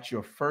will match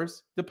your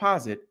first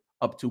deposit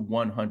up to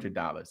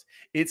 $100.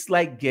 It's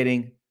like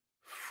getting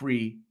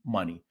free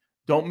money.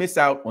 Don't miss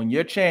out on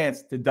your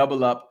chance to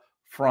double up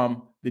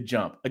from the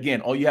jump.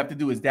 Again, all you have to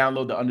do is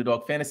download the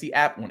Underdog Fantasy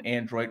app on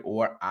Android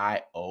or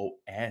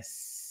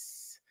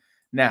iOS.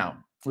 Now,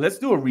 let's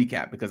do a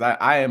recap because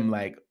I am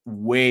like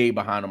way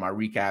behind on my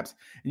recaps.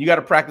 And you got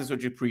to practice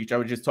what you preach. I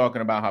was just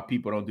talking about how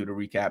people don't do the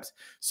recaps.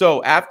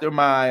 So after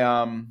my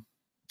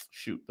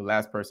the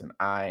last person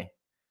I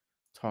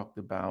talked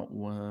about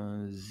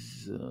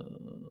was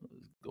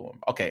going.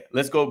 Okay,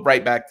 let's go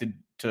right back to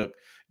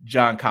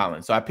John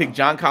Collins. So I picked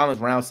John Collins,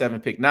 round 7,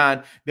 pick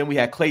 9. Then we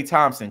had Klay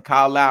Thompson,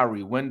 Kyle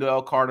Lowry,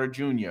 Wendell Carter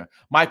Jr.,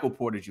 Michael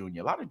Porter Jr.,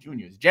 a lot of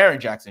juniors, Jaren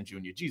Jackson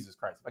Jr., Jesus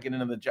Christ, if I get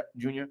another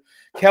junior,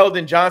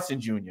 Keldon Johnson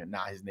Jr.,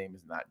 nah, his name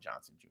is not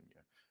Johnson Jr.,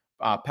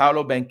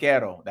 Paolo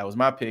Banchero, that was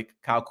my pick,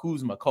 Kyle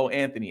Kuzma, Cole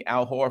Anthony,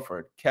 Al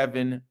Horford,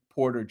 Kevin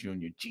Porter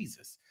Jr.,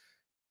 Jesus,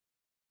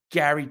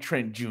 Gary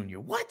Trent Jr.,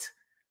 what?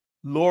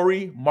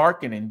 Lauri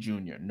Markkanen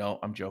Jr., no,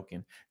 I'm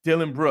joking,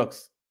 Dylan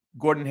Brooks,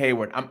 Gordon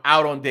Hayward. I'm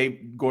out on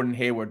Gordon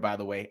Hayward, by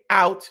the way.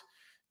 Out.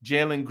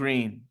 Jalen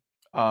Green,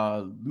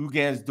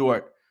 Luguentz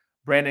Dort,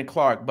 Brandon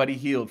Clark, Buddy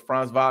Hield,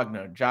 Franz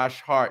Wagner,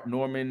 Josh Hart,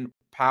 Norman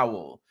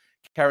Powell,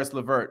 Karis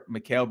LeVert,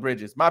 Mikal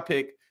Bridges. My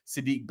pick,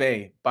 Saddiq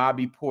Bey,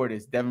 Bobby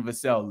Portis, Devin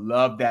Vassell.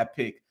 Love that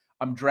pick.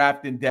 I'm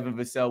drafting Devin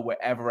Vassell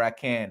wherever I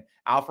can.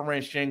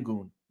 Alperen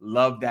Sengun.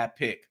 Love that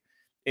pick.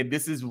 If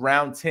this is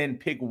round 10,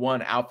 pick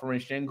 1,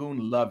 Alperen Sengun.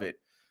 Love it.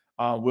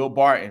 Will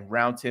Barton,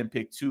 round 10,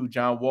 pick 2.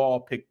 John Wall,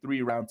 pick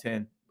 3, round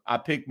 10. I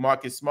picked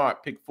Marcus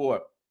Smart, pick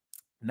 4.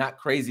 Not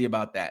crazy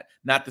about that.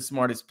 Not the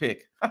smartest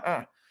pick.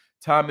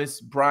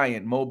 Thomas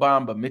Bryant, Mo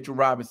Bamba, Mitchell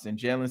Robinson,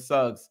 Jalen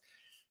Suggs,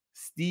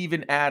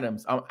 Steven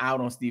Adams. I'm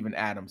out on Steven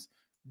Adams.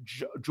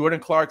 Jordan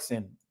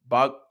Clarkson,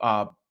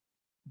 Bogdanovich,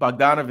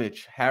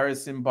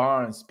 Harrison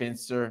Barnes,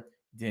 Spencer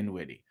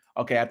Dinwiddie.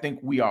 Okay, I think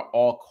we are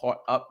all caught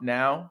up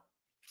now.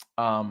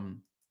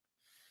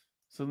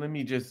 So let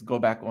me just go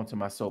back onto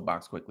my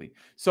soapbox quickly.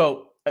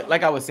 So,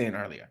 like I was saying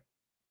earlier,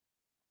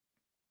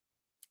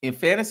 in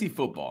fantasy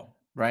football,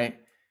 right,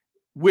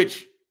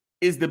 which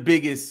is the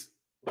biggest,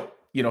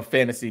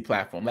 fantasy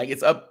platform. Like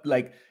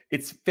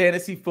it's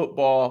fantasy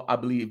football, I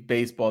believe,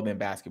 baseball, then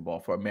basketball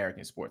for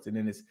American sports, and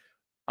then it's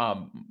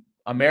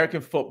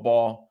American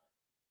football,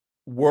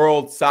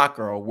 world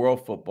soccer or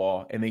world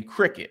football, and then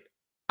cricket.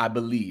 I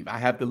believe I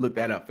have to look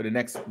that up for the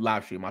next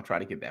live stream. I'll try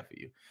to get that for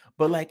you.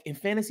 But like in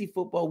fantasy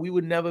football, we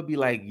would never be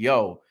like,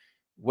 "Yo,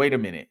 wait a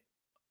minute,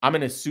 I'm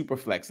in a super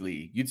flex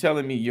league. You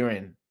telling me you're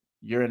in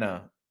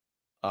a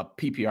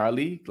PPR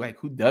league? Like,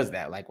 who does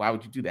that? Like, why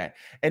would you do that?"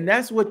 And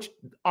that's what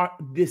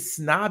this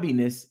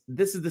snobbiness.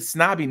 This is the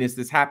snobbiness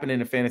that's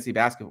happening in fantasy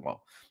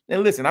basketball.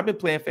 And listen, I've been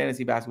playing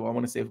fantasy basketball, I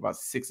want to say, for about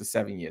 6 or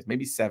 7 years,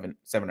 maybe seven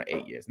or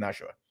 8 years, not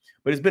sure,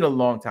 but it's been a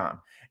long time.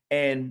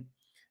 And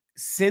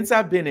since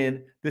I've been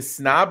in, the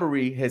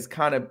snobbery has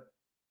kind of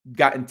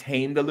gotten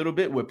tamed a little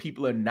bit, where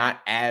people are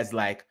not as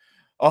like,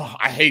 "Oh,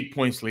 I hate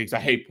points leagues. I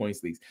hate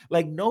points leagues."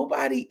 Like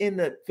nobody in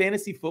the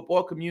fantasy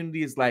football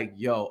community is like,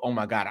 "Yo, oh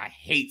my God, I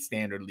hate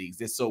standard leagues.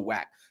 They're so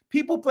whack."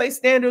 People play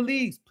standard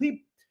leagues.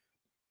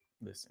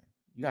 Listen,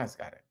 you guys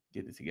got to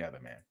get it together,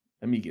 man.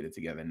 Let me get it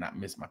together and not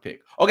miss my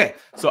pick. Okay,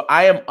 so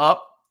I am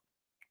up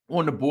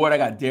on the board. I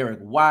got Derek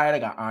White. I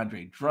got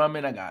Andre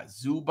Drummond. I got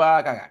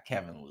Zubac. I got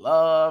Kevin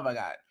Love. I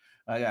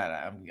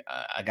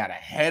got a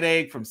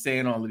headache from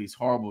saying all of these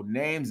horrible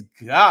names.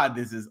 God,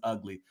 this is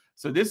ugly.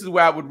 So this is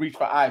where I would reach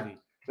for Ivy.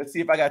 Let's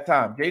see if I got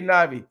time. Jaden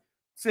Ivey,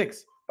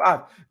 6,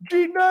 5.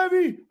 Jaden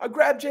Ivey. I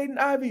grabbed Jaden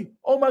Ivey.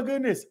 Oh my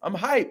goodness, I'm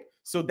hyped.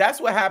 So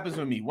that's what happens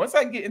with me. Once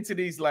I get into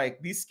these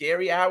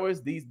scary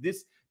hours,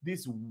 this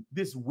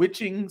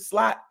witching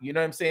slot, you know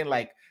what I'm saying?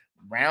 Like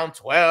round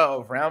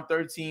 12, round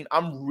 13,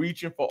 I'm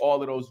reaching for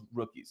all of those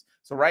rookies.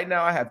 So right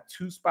now I have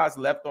 2 spots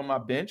left on my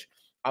bench.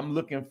 I'm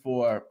looking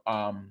for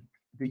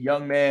the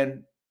young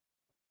man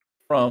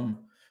from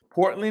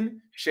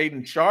Portland,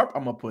 Shaden Sharp.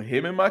 I'm gonna put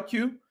him in my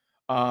queue.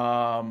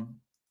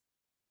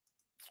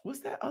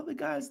 What's that other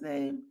guy's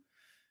name?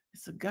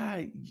 It's a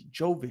guy,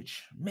 Jovic.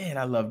 Man,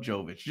 I love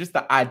Jovic. Just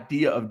the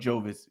idea of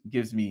Jovic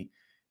gives me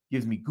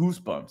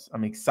goosebumps.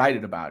 I'm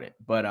excited about it,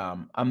 but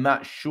I'm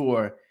not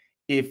sure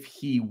if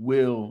he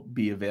will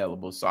be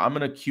available. So I'm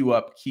gonna queue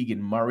up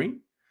Keegan Murray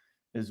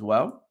as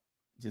well,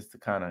 just to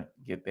kind of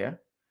get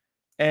there.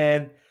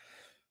 And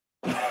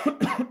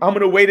I'm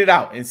gonna wait it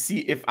out and see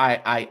if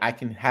I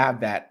can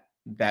have that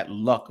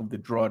luck of the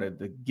draw to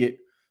get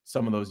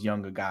some of those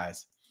younger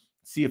guys.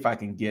 See if I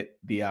can get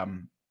the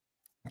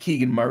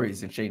Keegan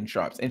Murrays and Shaden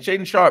Sharps. And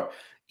Shaden Sharp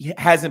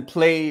hasn't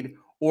played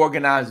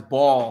organized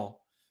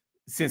ball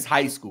since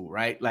high school,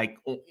 right? Like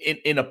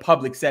in a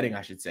public setting,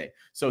 I should say.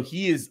 So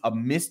he is a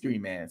mystery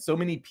man. So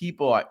many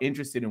people are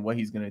interested in what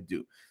he's gonna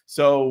do.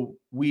 So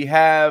we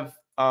have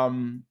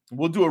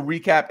we'll do a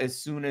recap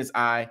as soon as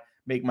I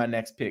make my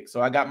next pick.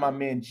 So I got my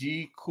man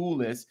G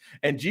Coolis.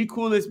 And G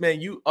Coolis,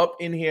 man, you up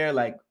in here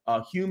like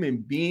a human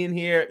being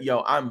here.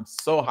 Yo, I'm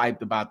so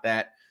hyped about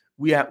that.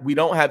 We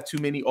don't have too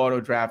many auto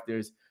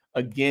drafters.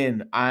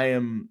 Again, I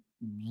am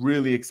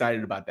really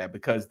excited about that,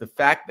 because the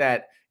fact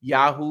that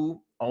Yahoo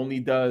only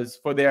does,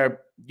 for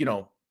their,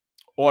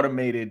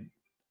 automated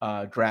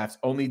drafts,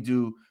 only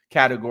do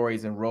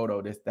categories and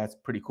roto, that's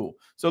pretty cool.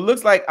 So it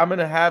looks like I'm going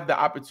to have the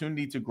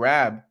opportunity to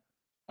grab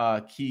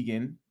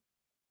Keegan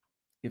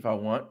if I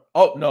want.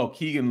 Oh, no,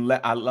 Keegan,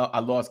 I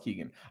lost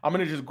Keegan. I'm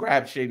going to just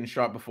grab Shaden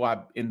Sharp before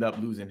I end up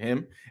losing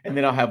him, and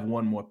then I'll have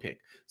one more pick.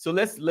 So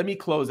let me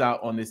close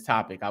out on this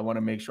topic. I want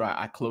to make sure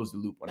I close the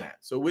loop on that.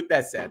 So with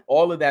that said,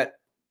 all of that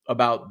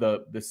about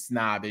the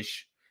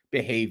snobbish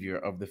behavior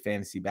of the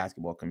fantasy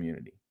basketball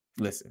community.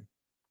 Listen,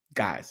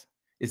 guys,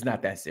 it's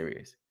not that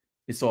serious.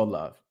 It's all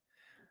love.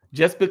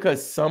 Just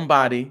because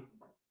somebody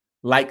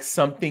likes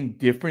something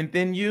different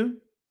than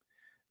you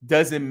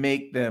doesn't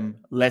make them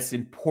less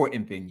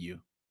important than you.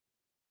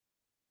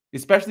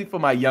 Especially for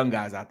my young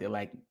guys out there.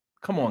 Like,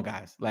 come on,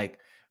 guys. Like,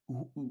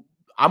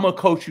 I'm gonna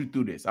coach you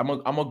through this. I'm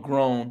a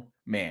grown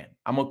man.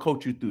 I'm gonna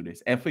coach you through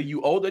this. And for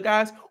you older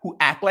guys who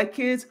act like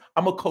kids,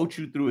 I'm gonna coach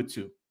you through it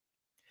too.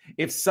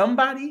 If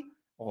somebody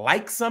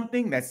likes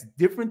something that's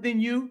different than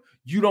you,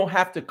 you don't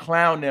have to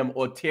clown them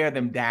or tear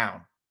them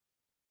down.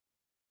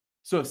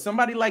 So if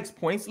somebody likes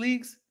points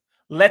leagues,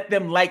 let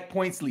them like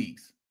points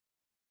leagues.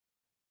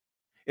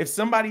 If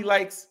somebody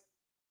likes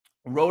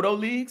roto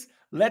leagues,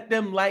 let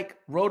them like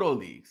roto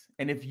leagues.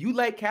 And if you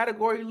like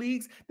category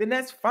leagues, then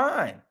that's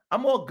fine.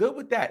 I'm all good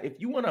with that.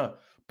 If you want to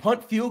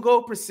punt field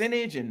goal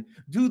percentage and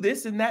do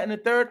this and that and the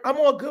third, I'm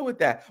all good with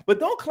that. But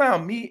don't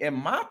clown me and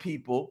my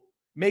people,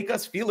 make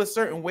us feel a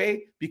certain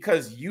way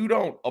because you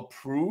don't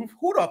approve.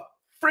 Who the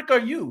frick are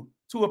you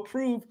to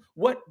approve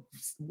what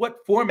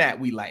format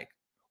we like?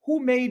 Who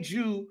made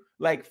you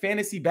like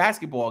fantasy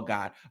basketball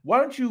guy? Why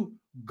don't you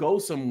go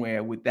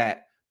somewhere with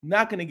that?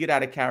 Not going to get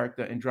out of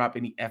character and drop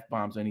any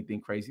F-bombs or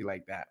anything crazy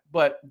like that.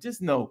 But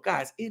just know,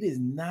 guys, it is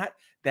not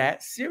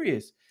that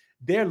serious.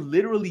 They're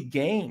literally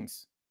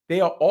games.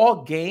 They are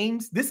all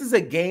games. This is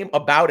a game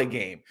about a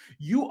game.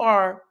 You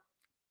are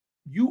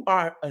you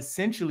are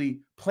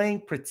essentially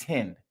playing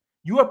pretend.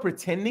 You are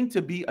pretending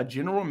to be a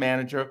general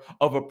manager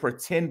of a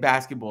pretend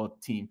basketball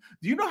team.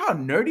 Do you know how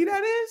nerdy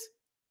that is?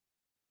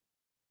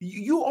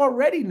 You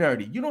already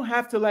nerdy. You don't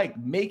have to like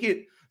make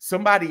it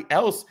somebody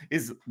else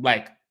is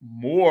like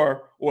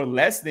more or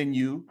less than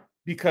you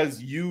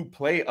because you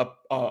play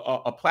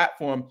a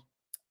platform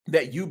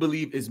that you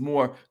believe is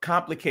more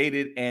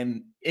complicated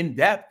and in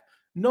depth.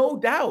 No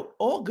doubt,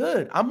 all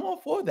good. I'm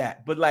all for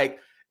that. But like,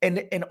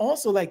 and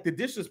also like the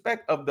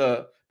disrespect of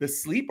the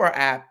sleeper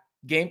app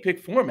game pick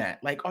format.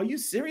 Like, are you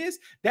serious?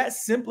 That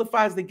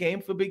simplifies the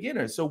game for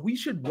beginners. So we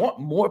should want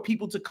more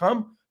people to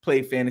come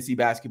play fantasy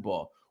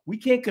basketball. We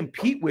can't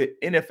compete with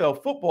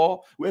NFL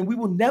football, and we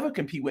will never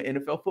compete with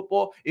NFL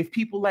football if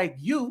people like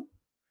you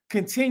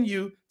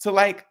continue to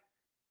like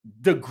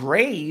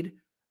degrade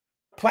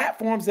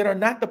platforms that are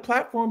not the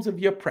platforms of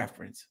your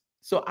preference.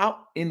 So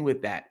I'll end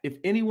with that. If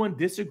anyone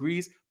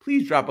disagrees,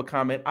 please drop a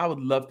comment. I would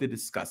love to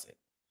discuss it.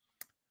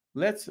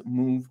 Let's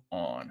move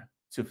on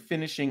to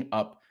finishing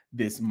up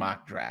this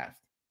mock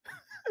draft.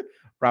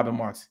 Robin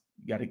Marks,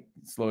 you got to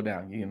slow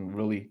down. You're getting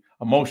really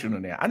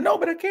emotional there. I know,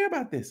 but I care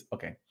about this.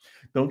 Okay.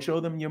 Don't show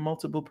them your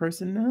multiple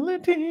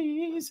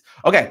personalities.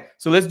 Okay.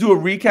 So let's do a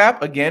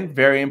recap. Again,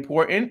 very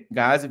important.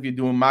 Guys, if you're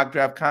doing mock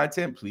draft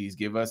content, please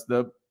give us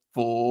the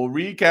full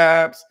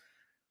recaps.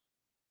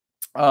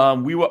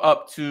 We were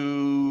up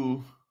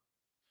to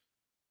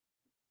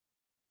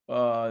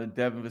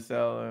Devin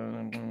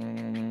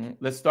Vassell.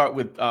 Let's start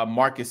with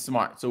Marcus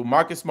Smart. So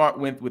Marcus Smart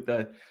went with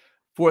the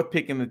 4th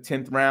pick in the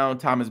 10th round.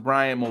 Thomas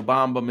Bryant, Mo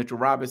Bamba, Mitchell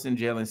Robinson,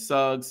 Jalen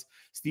Suggs,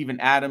 Steven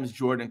Adams,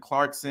 Jordan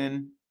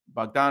Clarkson,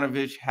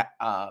 Bogdanovich,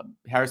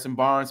 Harrison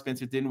Barnes,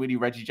 Spencer Dinwiddie,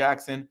 Reggie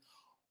Jackson,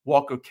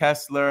 Walker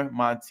Kessler,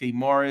 Monte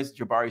Morris,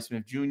 Jabari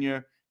Smith Jr.,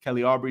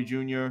 Kelly Oubre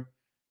Jr.,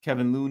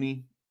 Kevin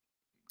Looney,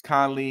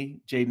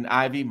 Conley, Jaden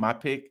Ivey, my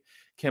pick,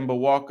 Kemba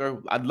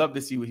Walker. I'd love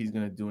to see what he's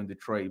going to do in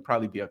Detroit. He'd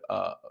probably be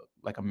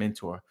like a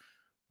mentor.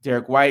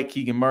 Derek White,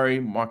 Keegan Murray,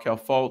 Markelle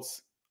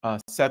Fultz,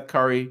 Seth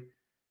Curry,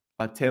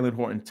 Taylor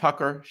Horton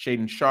Tucker,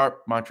 Shaden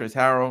Sharp, Montrezl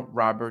Harrell,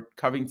 Robert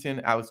Covington,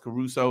 Alex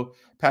Caruso,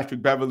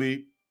 Patrick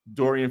Beverly,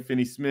 Dorian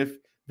Finney-Smith,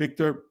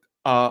 Victor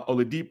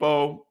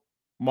Oladipo,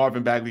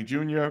 Marvin Bagley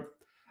Jr.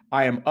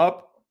 I am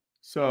up,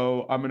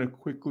 so I'm going to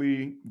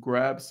quickly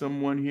grab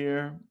someone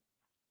here.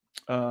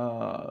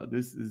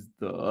 This is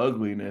the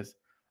ugliness.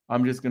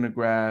 I'm just going to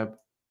grab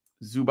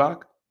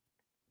Zubac,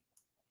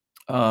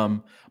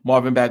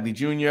 Marvin Bagley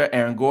Jr.,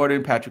 Aaron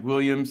Gordon, Patrick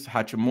Williams,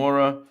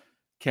 Hachimura,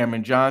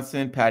 Cameron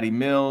Johnson, Patty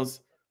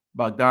Mills,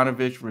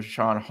 Bogdanovich,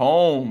 Rashawn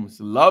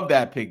Holmes. Love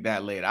that pick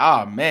that late.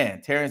 Ah,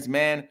 man. Terrence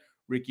Mann,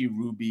 Ricky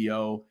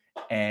Rubio,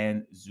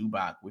 and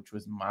Zubac, which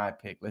was my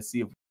pick. Let's see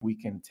if we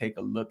can take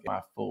a look at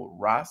my full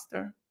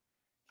roster.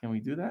 Can we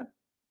do that?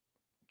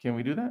 Can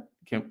we do that?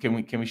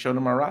 Can we show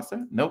them our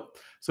roster? Nope.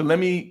 So let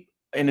me,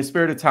 in the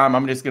spirit of time,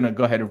 I'm just gonna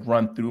go ahead and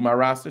run through my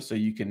roster so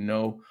you can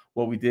know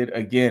what we did.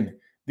 Again,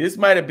 this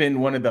might have been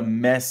one of the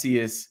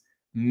messiest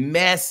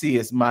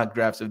mock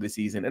drafts of the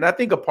season, and I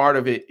think a part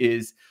of it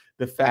is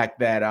the fact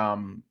that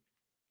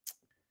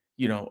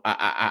you know,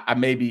 I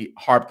maybe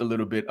harped a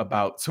little bit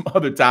about some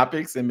other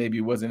topics and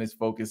maybe wasn't as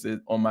focused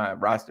on my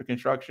roster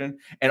construction,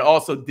 and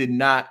also did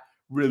not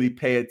really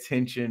pay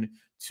attention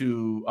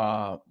to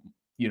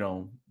you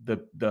know,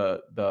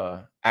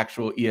 the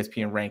actual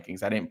ESPN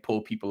rankings. I didn't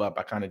pull people up.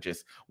 I kind of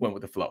just went with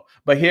the flow.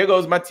 But here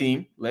goes my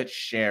team. Let's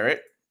share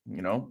it.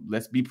 You know,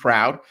 let's be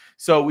proud.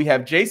 So we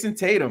have Jason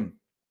Tatum,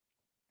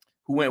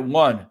 who went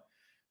 1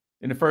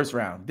 in the first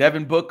round.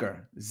 Devin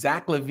Booker,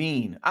 Zach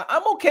LaVine.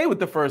 I'm okay with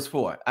the first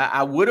 4.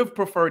 I would have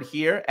preferred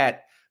here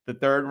at the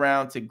 3rd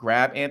round to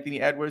grab Anthony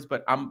Edwards,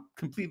 but I'm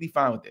completely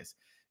fine with this.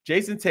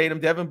 Jason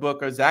Tatum, Devin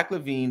Booker, Zach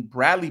LaVine,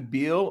 Bradley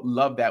Beal.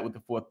 Love that with the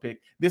 4th pick.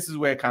 This is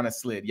where it kind of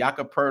slid.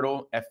 Jakob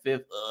Poeltl at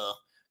 5th.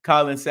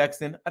 Colin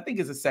Sexton. I think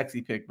it's a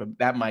sexy pick, but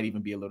that might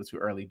even be a little too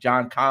early.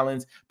 John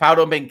Collins,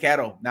 Paulo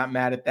Banchero. Not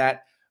mad at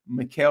that.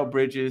 Mikal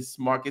Bridges,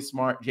 Marcus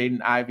Smart,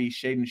 Jaden Ivey,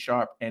 Shaden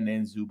Sharp, and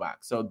then Zubac.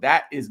 So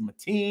that is my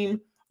team.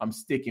 I'm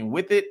sticking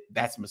with it.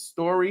 That's my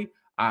story.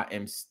 I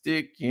am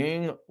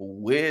sticking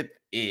with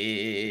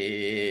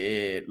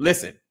it.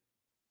 Listen,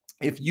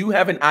 if you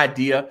have an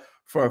idea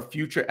for a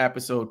future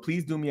episode,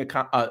 please do me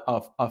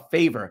a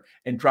favor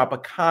and drop a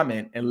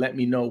comment and let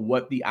me know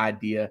what the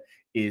idea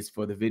is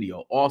for the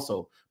video.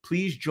 Also,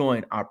 please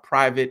join our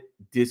private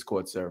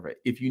Discord server.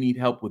 If you need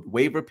help with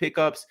waiver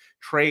pickups,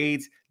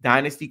 trades,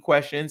 dynasty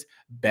questions,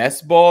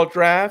 best ball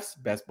drafts,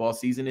 best ball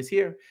season is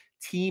here.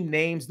 Team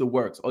names, the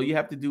works. All you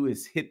have to do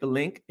is hit the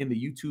link in the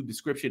YouTube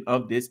description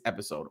of this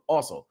episode.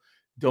 Also,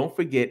 don't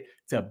forget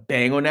to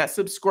bang on that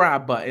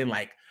subscribe button,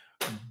 like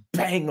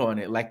bang on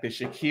it, like the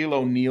Shaquille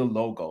O'Neal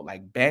logo.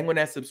 Like bang on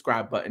that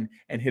subscribe button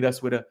and hit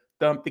us with a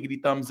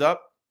thumbs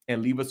up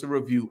and leave us a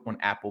review on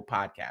Apple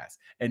Podcasts.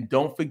 And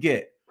don't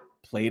forget,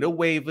 play the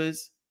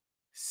waivers,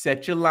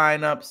 set your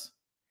lineups,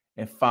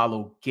 and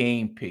follow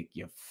Game Pick,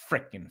 you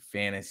freaking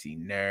fantasy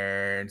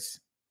nerds.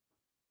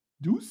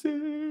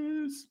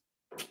 Deuces.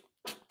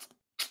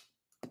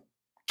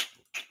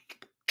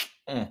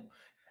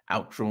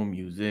 Outro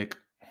music.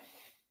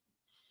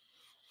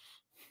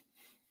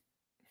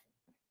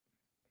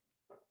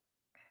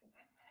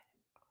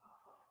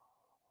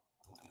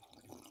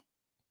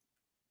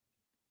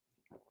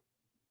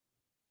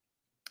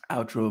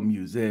 Outro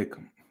music.